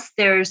 Plus,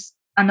 there's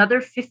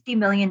another $50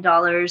 million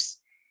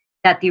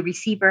that the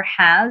receiver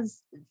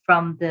has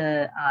from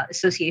the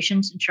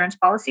association's insurance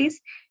policies.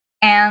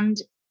 And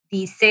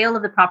the sale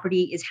of the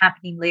property is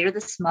happening later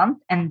this month.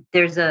 And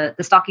there's the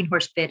stalking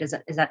horse bid is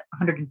at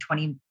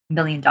 $120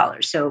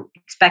 million. So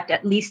expect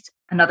at least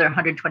another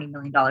 $120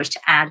 million to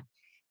add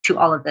to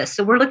all of this.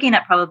 So we're looking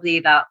at probably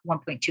about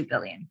 $1.2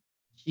 billion.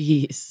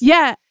 Jeez.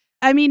 Yeah.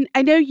 I mean,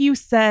 I know you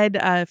said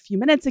a few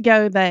minutes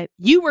ago that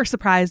you were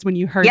surprised when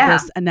you heard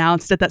this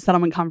announced at that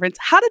settlement conference.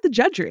 How did the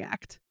judge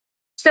react?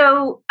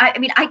 So, I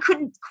mean, I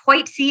couldn't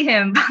quite see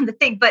him on the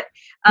thing, but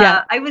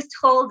I was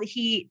told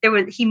he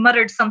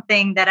muttered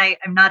something that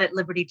I'm not at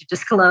liberty to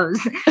disclose.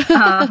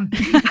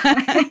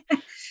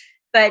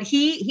 But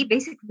he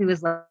basically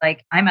was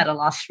like, I'm at a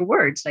loss for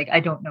words. Like, I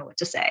don't know what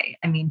to say.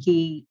 I mean,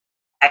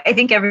 I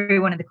think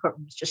everyone in the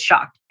courtroom was just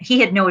shocked. He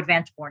had no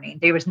advance warning.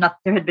 There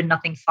had been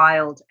nothing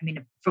filed. I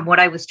mean, from what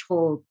I was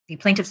told, the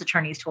plaintiff's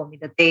attorneys told me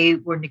that they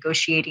were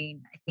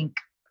negotiating, I think,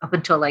 up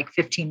until like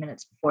 15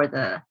 minutes before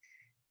the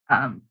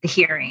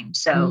hearing.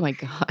 So, oh my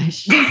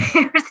gosh,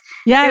 there was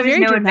very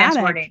no dramatic. advance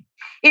warning.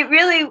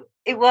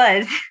 It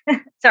was.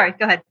 Sorry,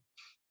 go ahead.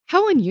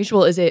 How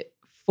unusual is it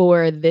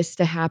for this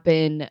to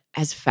happen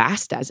as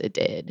fast as it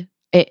did?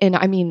 And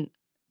I mean,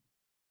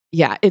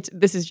 yeah,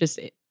 this is just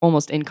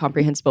almost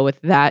incomprehensible with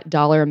that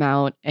dollar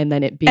amount and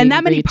then it being and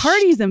that many reached.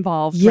 parties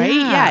involved, right?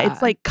 Yeah,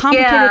 it's like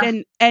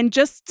complicated. And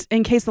just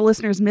in case the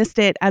listeners missed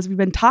it, as we've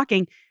been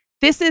talking,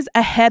 this is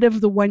ahead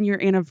of the 1-year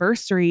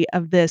anniversary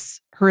of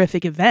this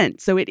horrific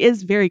event. So it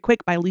is very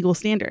quick by legal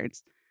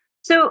standards.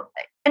 So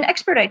an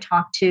expert I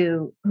talked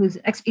to,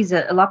 he's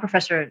a law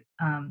professor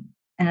and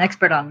an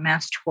expert on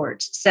mass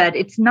torts, said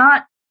it's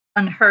not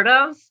unheard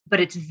of, but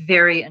it's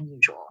very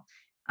unusual.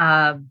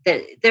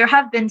 There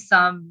have been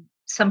some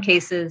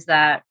cases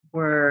that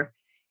were,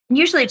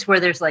 usually it's where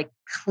there's like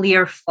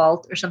clear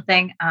fault or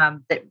something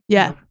that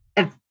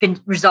have been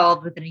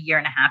resolved within a year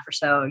and a half or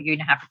so, a year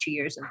and a half or 2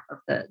 years of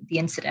the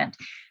incident.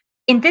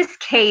 In this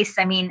case,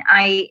 I mean,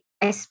 I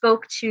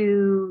spoke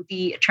to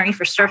the attorney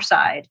for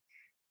Surfside,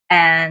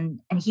 and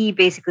he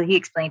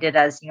explained it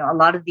as, a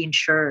lot of the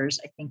insurers,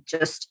 I think,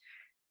 just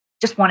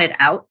wanted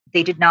out.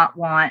 They did not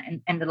want,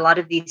 and a lot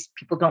of these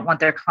people don't want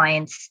their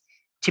clients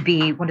to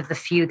be one of the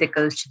few that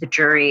goes to the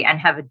jury and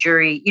have a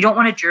jury. You don't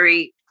want a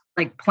jury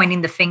like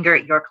pointing the finger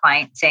at your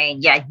client saying,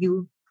 yeah,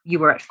 you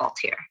were at fault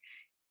here.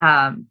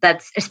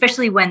 That's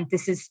especially when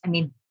this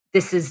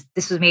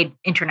was made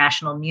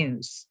international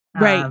news.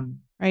 Right.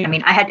 I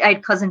mean, I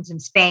had cousins in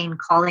Spain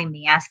calling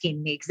me,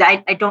 asking me,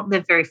 because I don't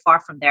live very far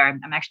from there.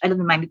 I live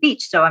in Miami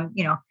Beach, so I'm,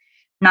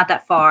 not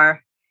that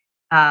far.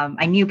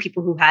 I knew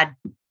people who had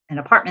an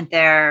apartment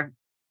there.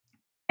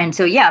 And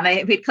so, we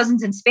had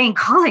cousins in Spain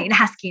calling,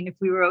 asking if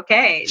we were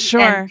okay.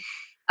 Sure.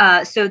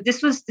 And, so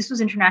this was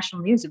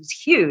international news. It was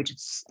huge.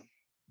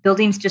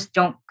 Buildings just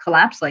don't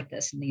collapse like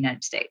this in the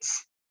United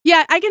States.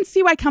 Yeah, I can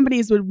see why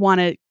companies would want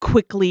to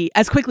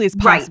as quickly as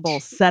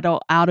possible,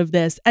 settle out of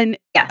this. And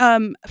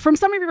from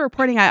some of your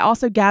reporting, I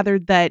also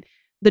gathered that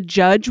the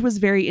judge was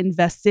very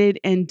invested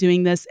in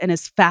doing this in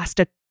as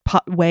fast a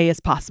way as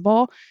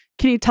possible.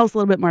 Can you tell us a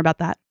little bit more about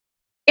that?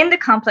 In the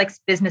complex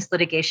business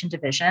litigation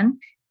division,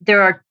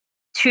 there are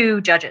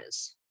 2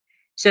 judges.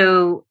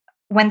 So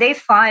when they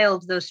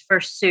filed those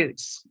first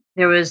suits,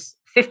 there was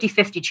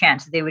 50-50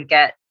 chance that they would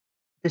get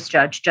this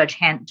Judge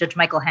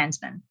Michael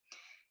Hansman.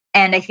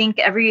 And I think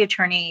every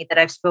attorney that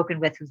I've spoken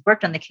with who's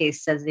worked on the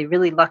case says they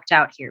really lucked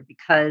out here,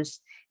 because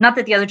not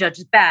that the other judge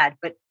is bad,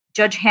 but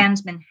Judge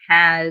Hansman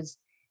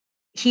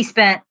he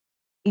spent,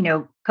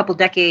 a couple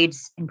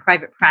decades in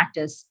private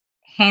practice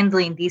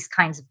handling these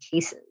kinds of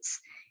cases.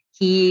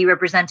 He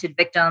represented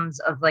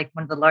victims of like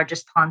one of the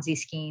largest Ponzi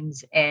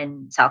schemes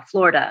in South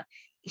Florida.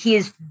 He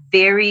is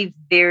very,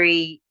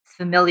 very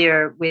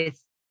familiar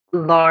with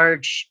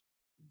large,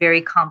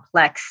 very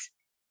complex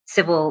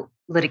civil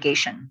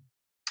litigation.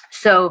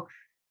 So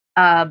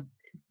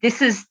this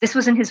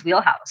was in his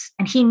wheelhouse,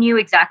 and he knew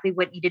exactly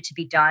what needed to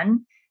be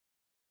done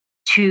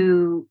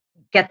to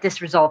get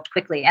this resolved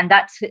quickly. And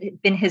that's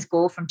been his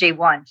goal from day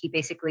one. He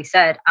basically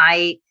said,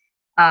 I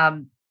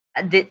want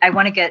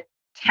to get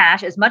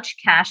as much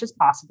cash as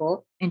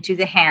possible into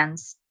the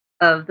hands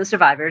of the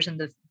survivors and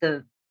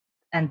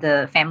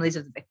the families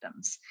of the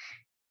victims,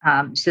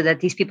 so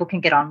that these people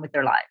can get on with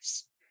their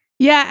lives.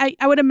 Yeah,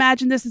 I would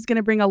imagine this is going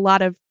to bring a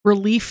lot of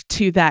relief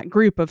to that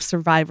group of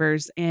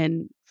survivors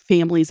and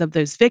families of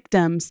those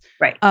victims.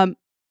 Right.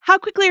 How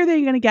quickly are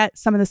they going to get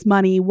some of this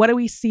money? What do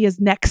we see as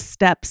next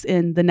steps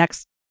in the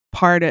next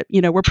part of,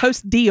 we're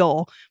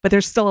post-deal, but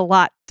there's still a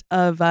lot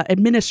of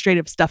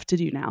administrative stuff to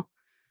do now.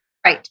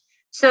 Right.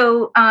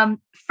 So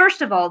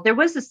first of all, there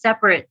was a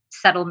separate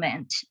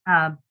settlement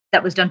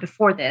that was done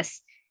before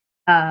this.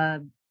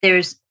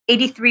 There's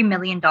 $83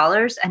 million,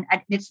 and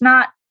it's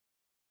not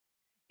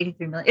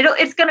 83 million.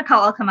 It's going to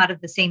all come out of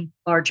the same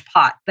large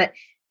pot, but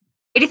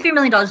 $83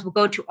 million will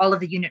go to all of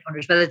the unit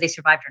owners, whether they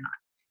survived or not.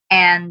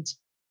 And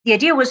the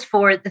idea was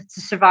for the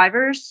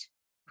survivors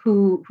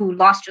who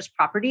lost just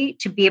property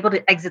to be able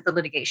to exit the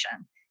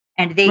litigation.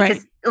 And they,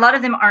 because a lot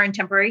of them are in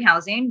temporary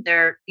housing,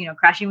 they're,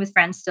 crashing with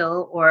friends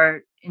still,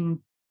 or in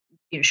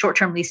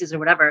short-term leases or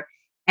whatever,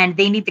 and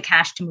they need the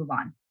cash to move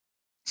on.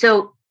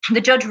 So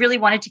the judge really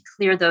wanted to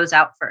clear those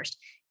out first.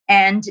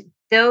 And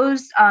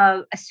those,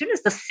 as soon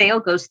as the sale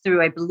goes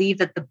through, I believe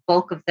that the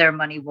bulk of their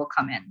money will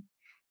come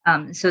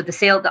in. So the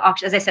sale, the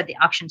auction, as I said, the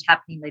auction's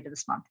happening later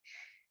this month.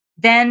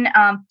 Then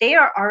they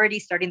are already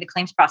starting the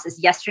claims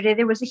process. Yesterday,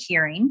 there was a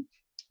hearing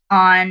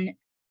on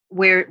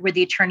where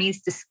the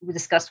attorneys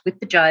discussed with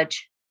the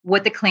judge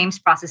what the claims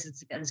process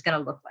is going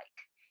to look like.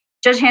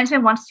 Judge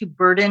Hansman wants to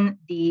burden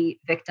the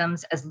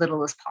victims as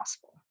little as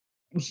possible.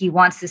 And he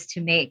wants this to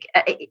make,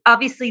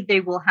 obviously they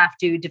will have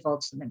to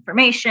divulge some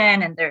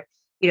information, and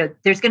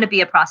there's going to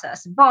be a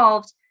process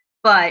involved,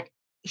 but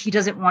he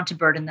doesn't want to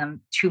burden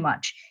them too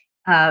much.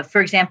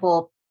 For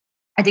example,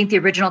 I think the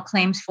original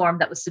claims form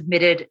that was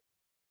submitted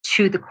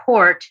to the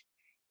court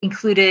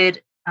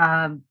included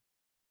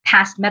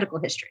past medical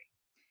history,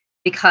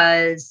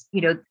 because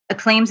a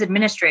claims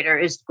administrator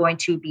is going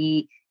to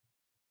be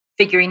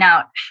figuring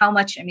out how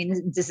much,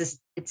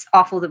 it's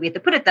awful that we have to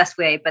put it this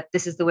way, but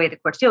this is the way the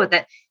courts deal with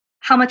it.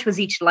 How much was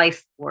each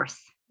life worth,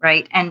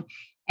 right? And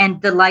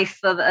the life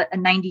of a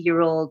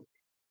 90-year-old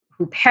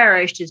who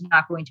perished is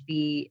not going to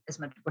be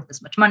worth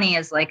as much money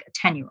as like a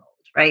 10-year-old,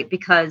 right?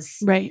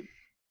 Because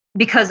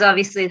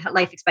obviously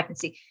life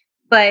expectancy.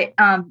 But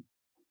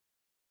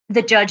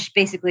the judge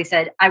basically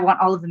said, I want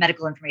all of the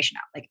medical information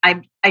out. Like,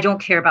 I don't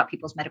care about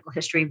people's medical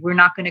history. We're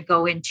not going to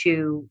go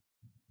into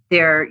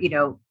their,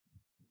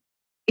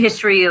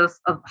 history of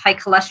high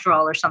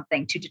cholesterol or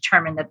something to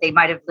determine that they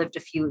might have lived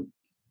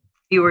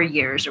fewer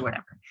years or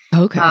whatever.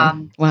 Okay.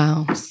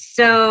 Wow.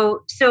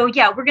 So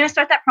yeah, we're going to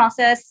start that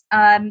process.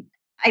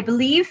 I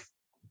believe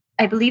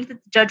that the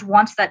judge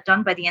wants that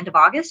done by the end of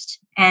August,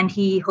 and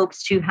he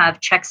hopes to have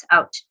checks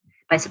out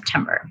by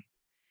September.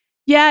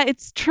 Yeah,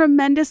 it's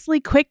tremendously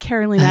quick,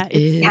 Carolina.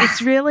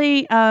 It's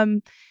really,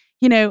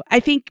 I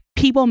think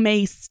people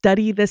may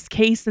study this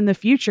case in the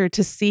future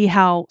to see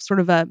how sort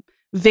of a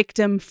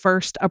victim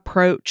first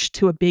approach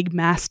to a big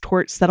mass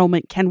tort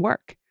settlement can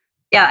work.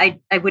 Yeah,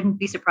 I wouldn't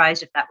be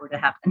surprised if that were to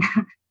happen.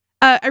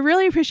 I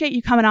really appreciate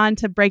you coming on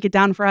to break it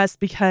down for us,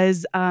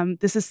 because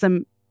this is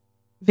some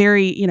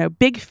very,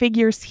 big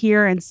figures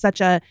here and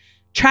such a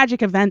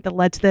tragic event that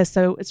led to this.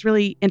 So it's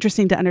really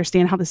interesting to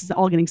understand how this is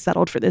all getting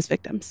settled for those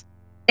victims.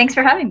 Thanks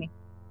for having me.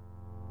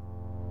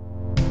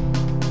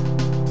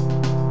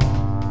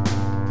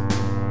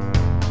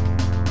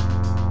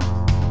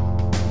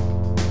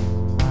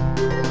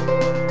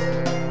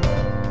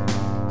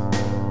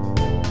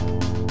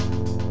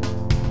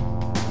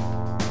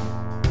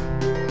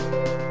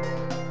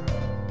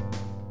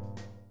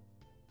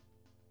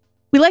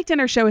 We like to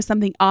end our show with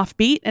something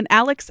offbeat. And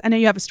Alex, I know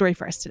you have a story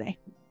for us today.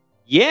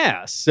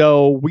 Yeah,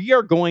 so we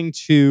are going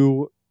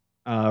to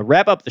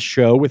wrap up the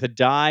show with a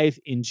dive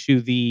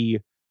into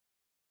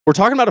we're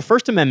talking about a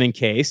First Amendment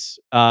case,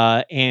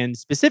 and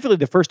specifically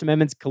the First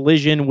Amendment's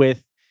collision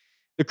with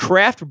the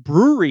craft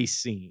brewery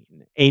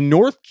scene. A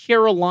North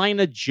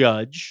Carolina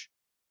judge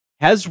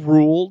has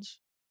ruled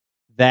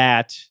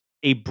that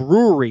a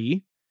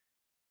brewery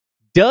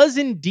does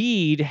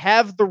indeed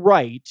have the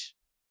right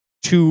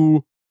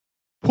to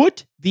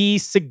put the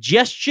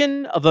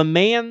suggestion of a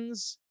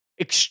man's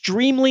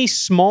extremely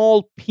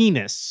small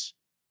penis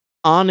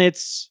on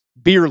its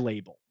beer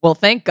label. Well,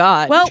 thank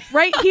God. Well,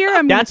 right here,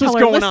 I'm going to tell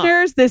our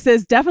listeners, this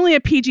is definitely a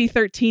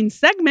PG-13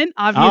 segment,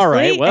 obviously. All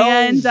right, well,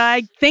 and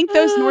I think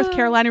those North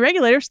Carolina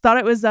regulators thought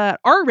it was an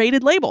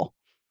R-rated label.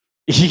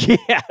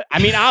 Yeah,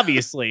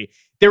 obviously.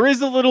 There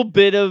is a little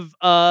bit of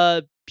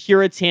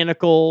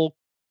puritanical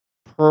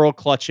pearl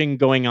clutching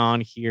going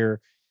on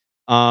here.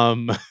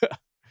 Could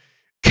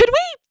we,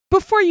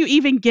 before you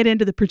even get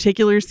into the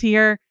particulars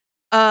here,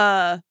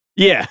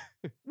 yeah,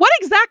 what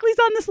exactly is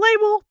on this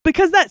label?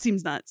 Because that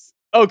seems nuts.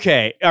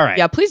 Okay, all right.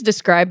 Yeah, please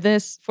describe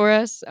this for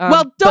us.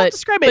 Don't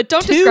describe it but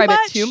don't too describe much.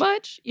 it too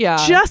much. Yeah.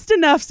 Just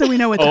enough so we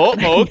know what's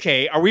happening.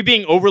 Okay. Are we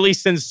being overly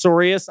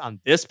censorious on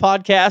this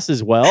podcast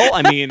as well?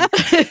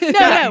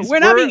 No, we're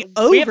not being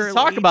overly. We have to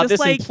talk about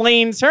this in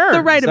plain terms.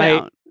 The right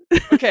amount.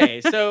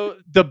 Okay, so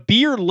the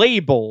beer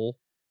label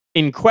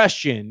in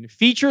question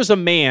features a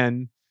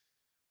man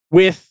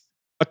with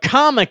a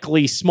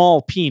comically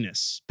small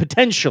penis,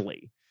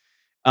 potentially.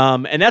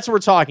 And that's what we're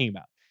talking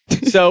about.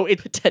 So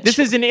this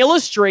is an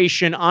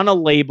illustration on a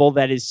label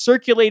that is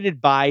circulated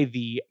by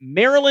the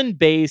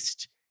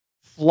Maryland-based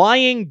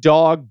Flying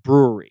Dog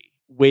Brewery,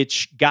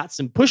 which got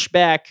some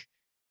pushback.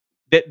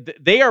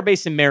 They are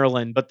based in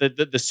Maryland, but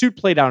the suit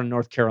played out in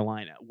North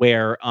Carolina,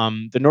 where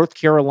the North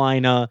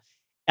Carolina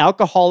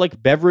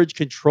Alcoholic Beverage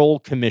Control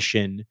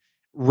Commission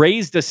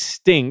raised a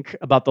stink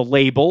about the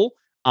label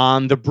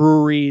on the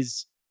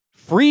brewery's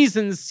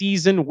Freezin'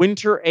 Season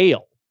Winter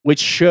Ale, which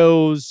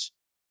shows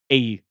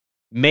a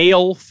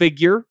male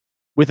figure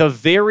with a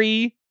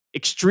very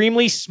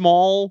extremely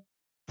small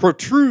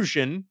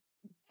protrusion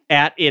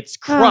at its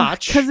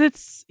crotch. Because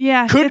it's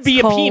could be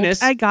cold. a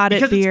penis. I got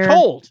it, because beer. it's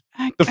cold.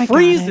 The I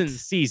freezing got it.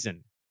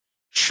 season.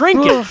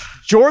 Shrinkage.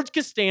 George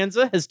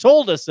Costanza has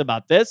told us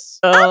about this.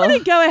 I'm going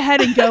to go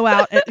ahead and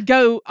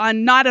go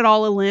on not at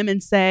all a limb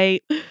and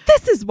say,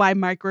 this is why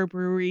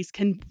microbreweries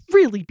can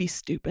really be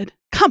stupid.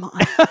 Come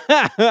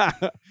on.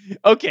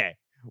 Okay.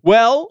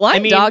 Well,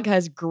 Flying Dog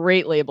has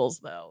great labels,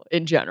 though,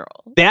 in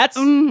general. That's,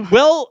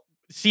 well,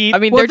 see. I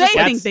mean, well, they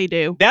think they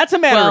do. That's a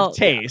matter of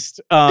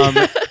taste.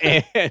 But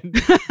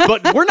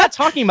we're not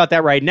talking about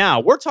that right now.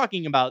 We're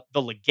talking about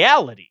the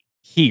legality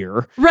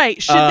here.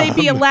 Right. Should they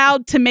be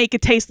allowed to make a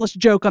tasteless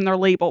joke on their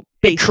label?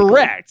 Basically?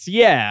 Correct.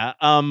 Yeah.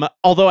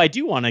 Although I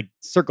do want to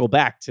circle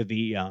back to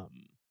the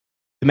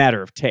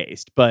matter of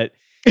taste, but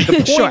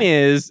the point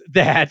is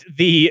that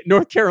the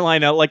North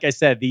Carolina, like I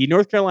said, the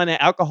North Carolina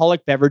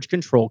Alcoholic Beverage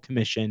Control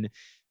Commission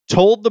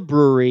told the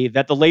brewery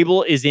that the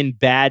label is in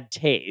bad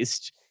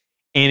taste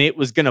and it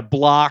was going to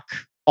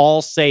block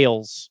all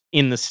sales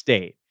in the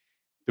state.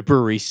 The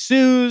brewery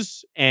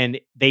sues, and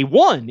they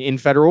won in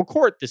federal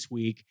court this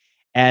week,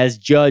 as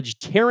Judge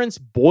Terrence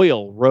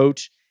Boyle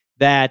wrote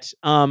that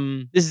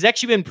this has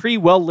actually been pretty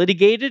well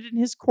litigated in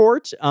his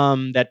court,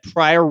 that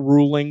prior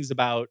rulings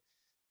about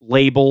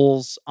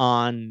labels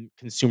on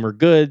consumer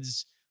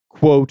goods,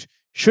 quote,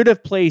 should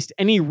have placed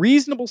any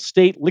reasonable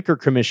state liquor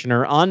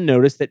commissioner on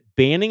notice that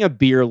banning a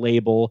beer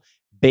label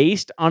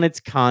based on its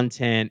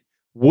content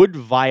would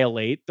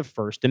violate the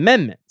First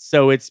Amendment.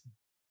 So it's,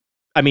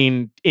 I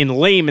mean, in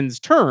layman's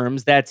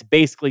terms, that's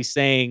basically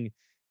saying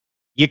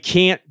you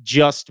can't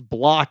just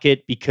block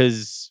it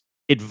because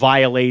it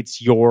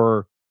violates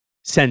your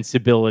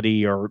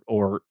sensibility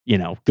or you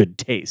know, good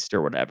taste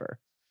or whatever.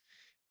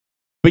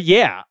 But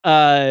yeah,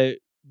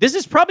 this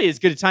is probably as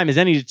good a time as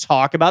any to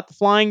talk about the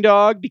Flying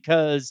Dog,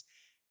 because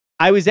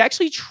I was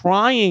actually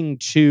trying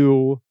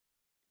to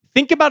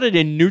think about it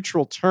in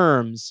neutral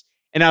terms,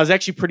 and I was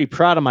actually pretty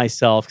proud of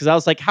myself because I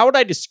was like, how would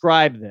I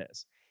describe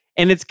this?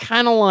 And it's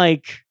kind of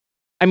like,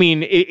 I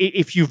mean,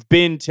 if you've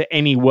been to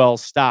any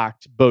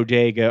well-stocked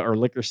bodega or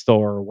liquor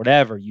store or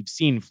whatever, you've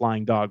seen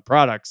Flying Dog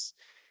products.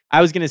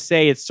 I was going to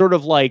say it's sort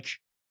of like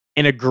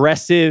an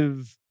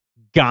aggressive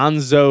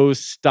Gonzo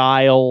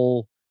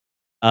style.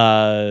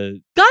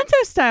 Gonzo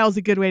style is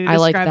a good way to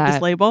describe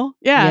this label.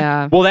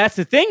 Yeah. Well, that's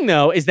the thing,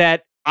 though, is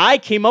that I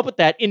came up with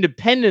that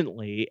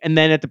independently. And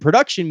then at the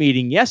production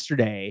meeting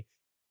yesterday,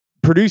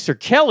 producer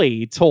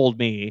Kelly told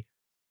me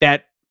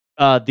that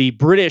the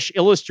British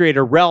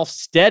illustrator Ralph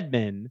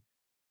Steadman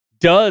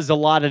does a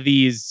lot of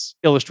these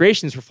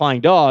illustrations for Flying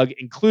Dog,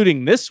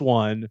 including this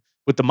one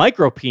with the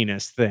micro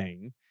penis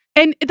thing.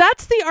 And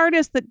that's the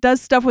artist that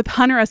does stuff with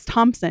Hunter S.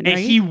 Thompson, right? And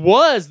he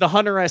was the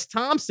Hunter S.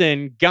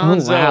 Thompson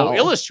Gonzo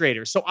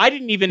illustrator. So I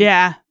didn't even,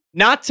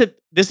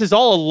 this is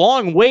all a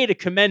long way to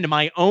commend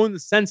my own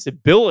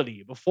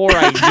sensibility before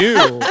I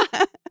knew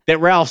that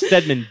Ralph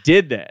Steadman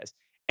did this.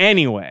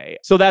 Anyway,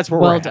 so that's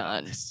where we're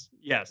done. at.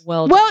 Yes.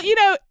 Well, you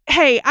know,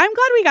 hey, I'm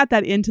glad we got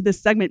that into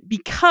this segment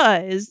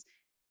because,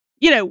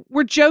 you know,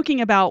 we're joking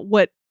about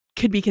what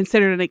could be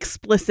considered an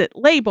explicit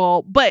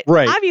label, but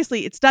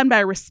obviously it's done by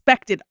a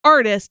respected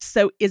artist.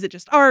 So is it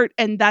just art?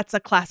 And that's a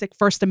classic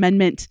First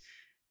Amendment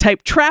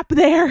type trap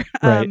there.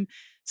 Right.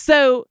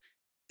 So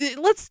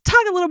let's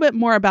talk a little bit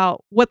more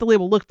about what the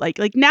label looked like.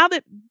 Like, now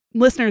that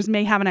listeners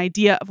may have an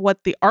idea of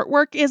what the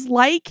artwork is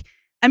like.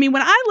 I mean,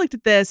 when I looked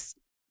at this,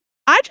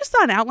 I just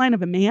saw an outline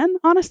of a man,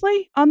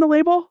 honestly, on the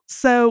label.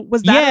 So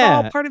was that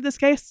at all part of this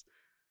case?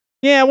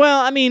 Yeah, well,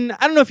 I mean,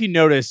 I don't know if you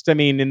noticed. I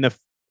mean,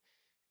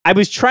 I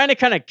was trying to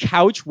kind of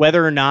couch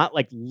whether or not,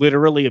 like,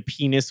 literally a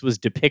penis was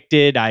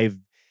depicted.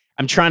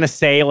 I'm trying to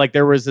say, like,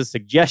 there was a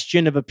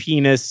suggestion of a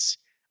penis,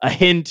 a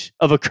hint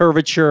of a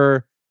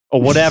curvature,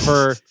 or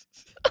whatever.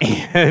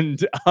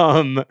 And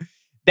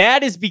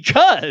that is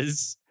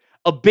because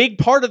a big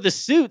part of the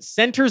suit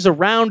centers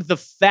around the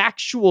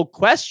factual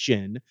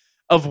question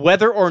of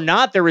whether or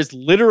not there is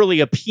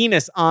literally a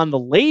penis on the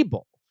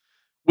label,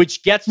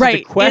 which gets to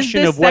the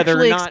question of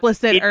whether or not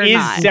it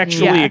is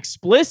sexually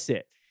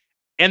explicit.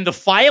 And the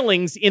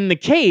filings in the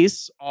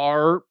case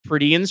are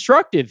pretty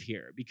instructive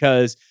here,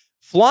 because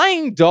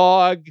Flying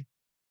Dog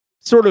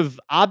sort of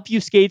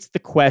obfuscates the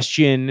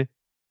question.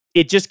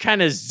 It just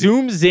kind of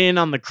zooms in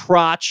on the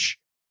crotch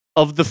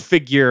of the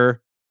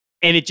figure,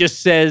 and it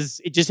just has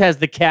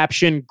the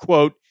caption,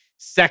 quote,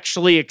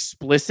 sexually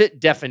explicit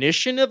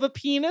definition of a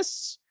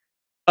penis,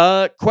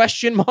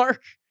 question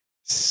mark.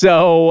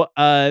 So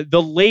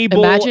the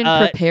label... Imagine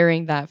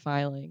preparing that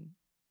filing.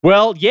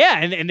 Well, yeah,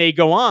 and they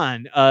go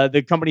on.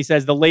 The company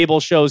says the label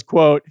shows,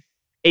 quote,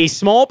 a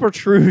small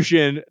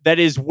protrusion that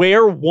is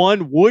where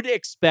one would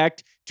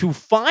expect to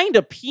find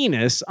a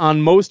penis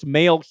on most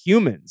male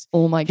humans.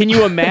 Oh my God. Can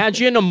you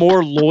imagine a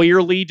more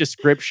lawyerly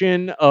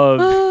description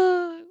of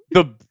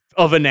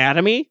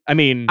anatomy? I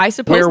mean, I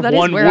suppose where that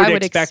one is where I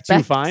would expect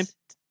to find.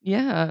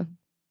 Yeah.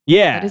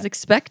 Yeah. That is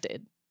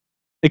expected.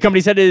 The company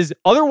said it is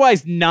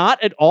otherwise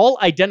not at all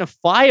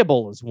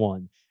identifiable as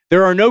one.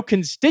 There are no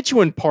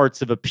constituent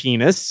parts of a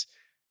penis,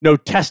 no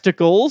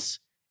testicles,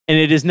 and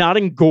it is not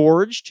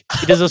engorged.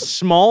 It is a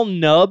small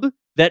nub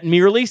that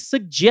merely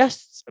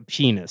suggests a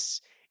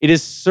penis. It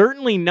is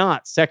certainly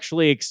not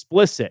sexually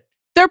explicit.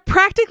 They're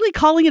practically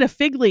calling it a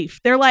fig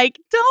leaf. They're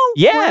like, don't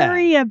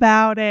worry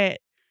about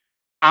it.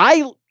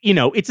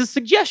 It's a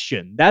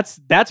suggestion. That's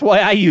why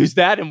I use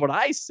that and what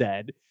I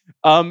said.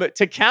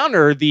 To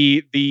counter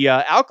the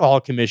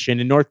Alcohol Commission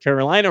in North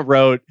Carolina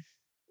wrote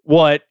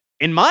what,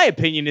 in my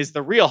opinion, is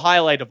the real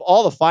highlight of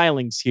all the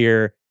filings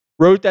here,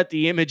 wrote that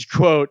the image,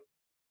 quote,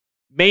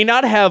 may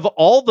not have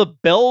all the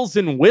bells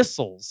and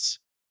whistles,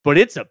 but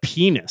it's a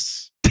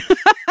penis.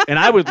 And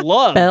I would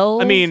love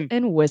bells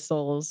and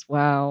whistles.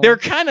 Wow. They're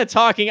kind of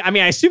talking. I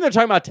mean, I assume they're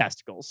talking about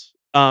testicles,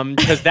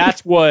 because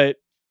that's what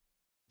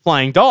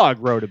Flying Dog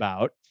wrote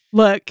about.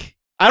 Look,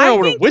 I don't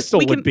know what a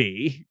whistle would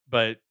be,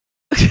 but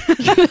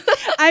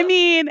I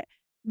mean,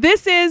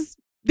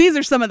 these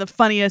are some of the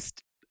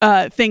funniest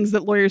things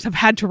that lawyers have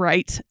had to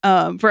write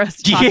for us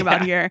to talk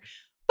about here.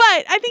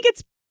 But I think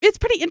it's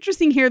pretty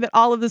interesting here that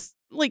all of this,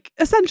 like,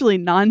 essentially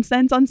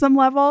nonsense on some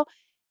level,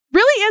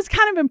 really is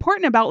kind of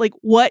important about, like,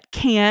 what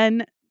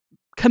can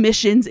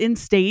commissions in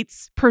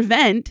states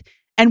prevent,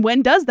 and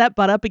when does that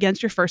butt up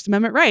against your First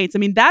Amendment rights? I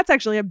mean, that's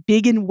actually a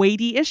big and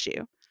weighty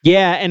issue.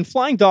 Yeah, and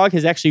Flying Dog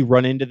has actually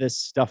run into this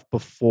stuff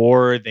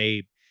before.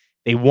 They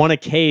won a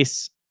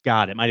case.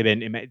 God,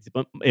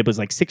 it was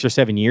like 6 or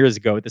 7 years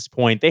ago at this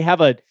point. They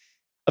have a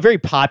very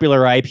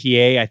popular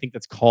IPA, I think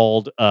that's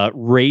called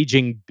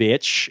Raging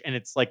Bitch, and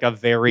it's like a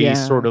very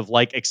sort of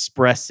like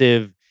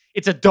expressive.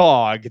 It's a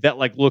dog that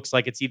like looks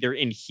like it's either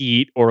in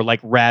heat or like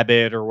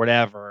rabid or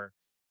whatever.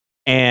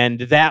 And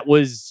that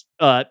was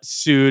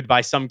sued by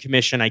some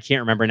commission, I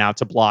can't remember now,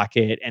 to block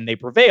it. And they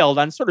prevailed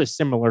on sort of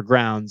similar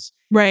grounds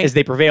as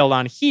they prevailed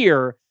on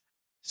here.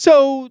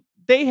 So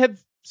they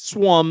have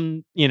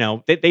swum,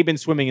 they've been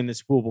swimming in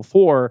this pool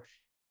before.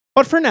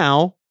 But for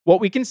now,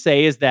 what we can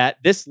say is that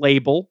this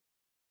label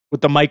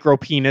with the micro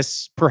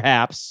penis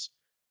perhaps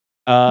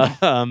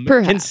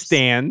can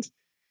stand.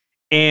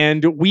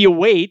 And we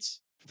await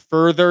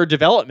further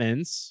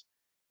developments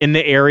in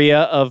the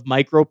area of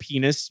micro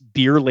penis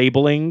beer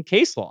labeling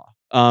case law,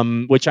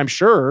 which I'm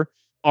sure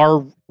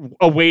are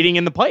awaiting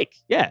in the pike.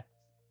 Yeah.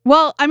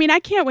 Well, I mean, I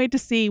can't wait to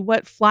see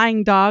what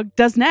Flying Dog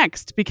does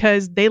next,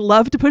 because they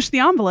love to push the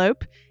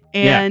envelope,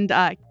 and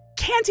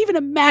can't even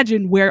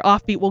imagine where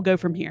Offbeat will go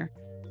from here.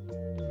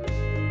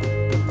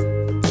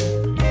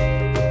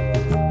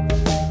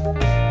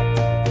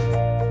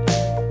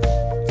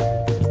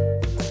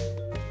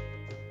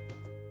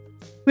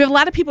 We have a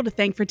lot of people to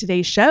thank for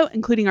today's show,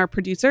 including our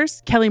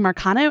producers, Kelly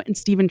Marcano and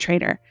Stephen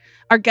Trader,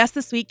 our guest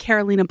this week,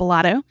 Carolina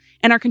Bellato,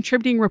 and our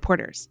contributing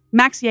reporters,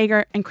 Max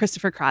Yeager and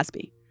Christopher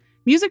Crosby.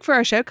 Music for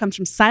our show comes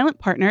from Silent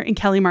Partner and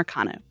Kelly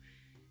Marcano.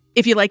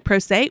 If you like Pro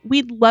Se,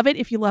 we'd love it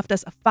if you left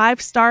us a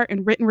 5-star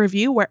and written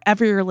review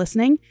wherever you're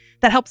listening.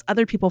 That helps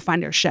other people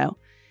find our show.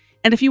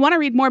 And if you want to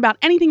read more about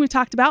anything we've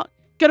talked about,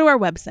 go to our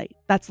website.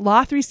 That's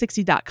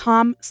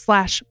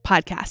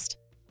law360.com/podcast.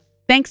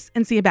 Thanks,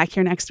 and see you back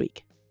here next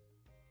week.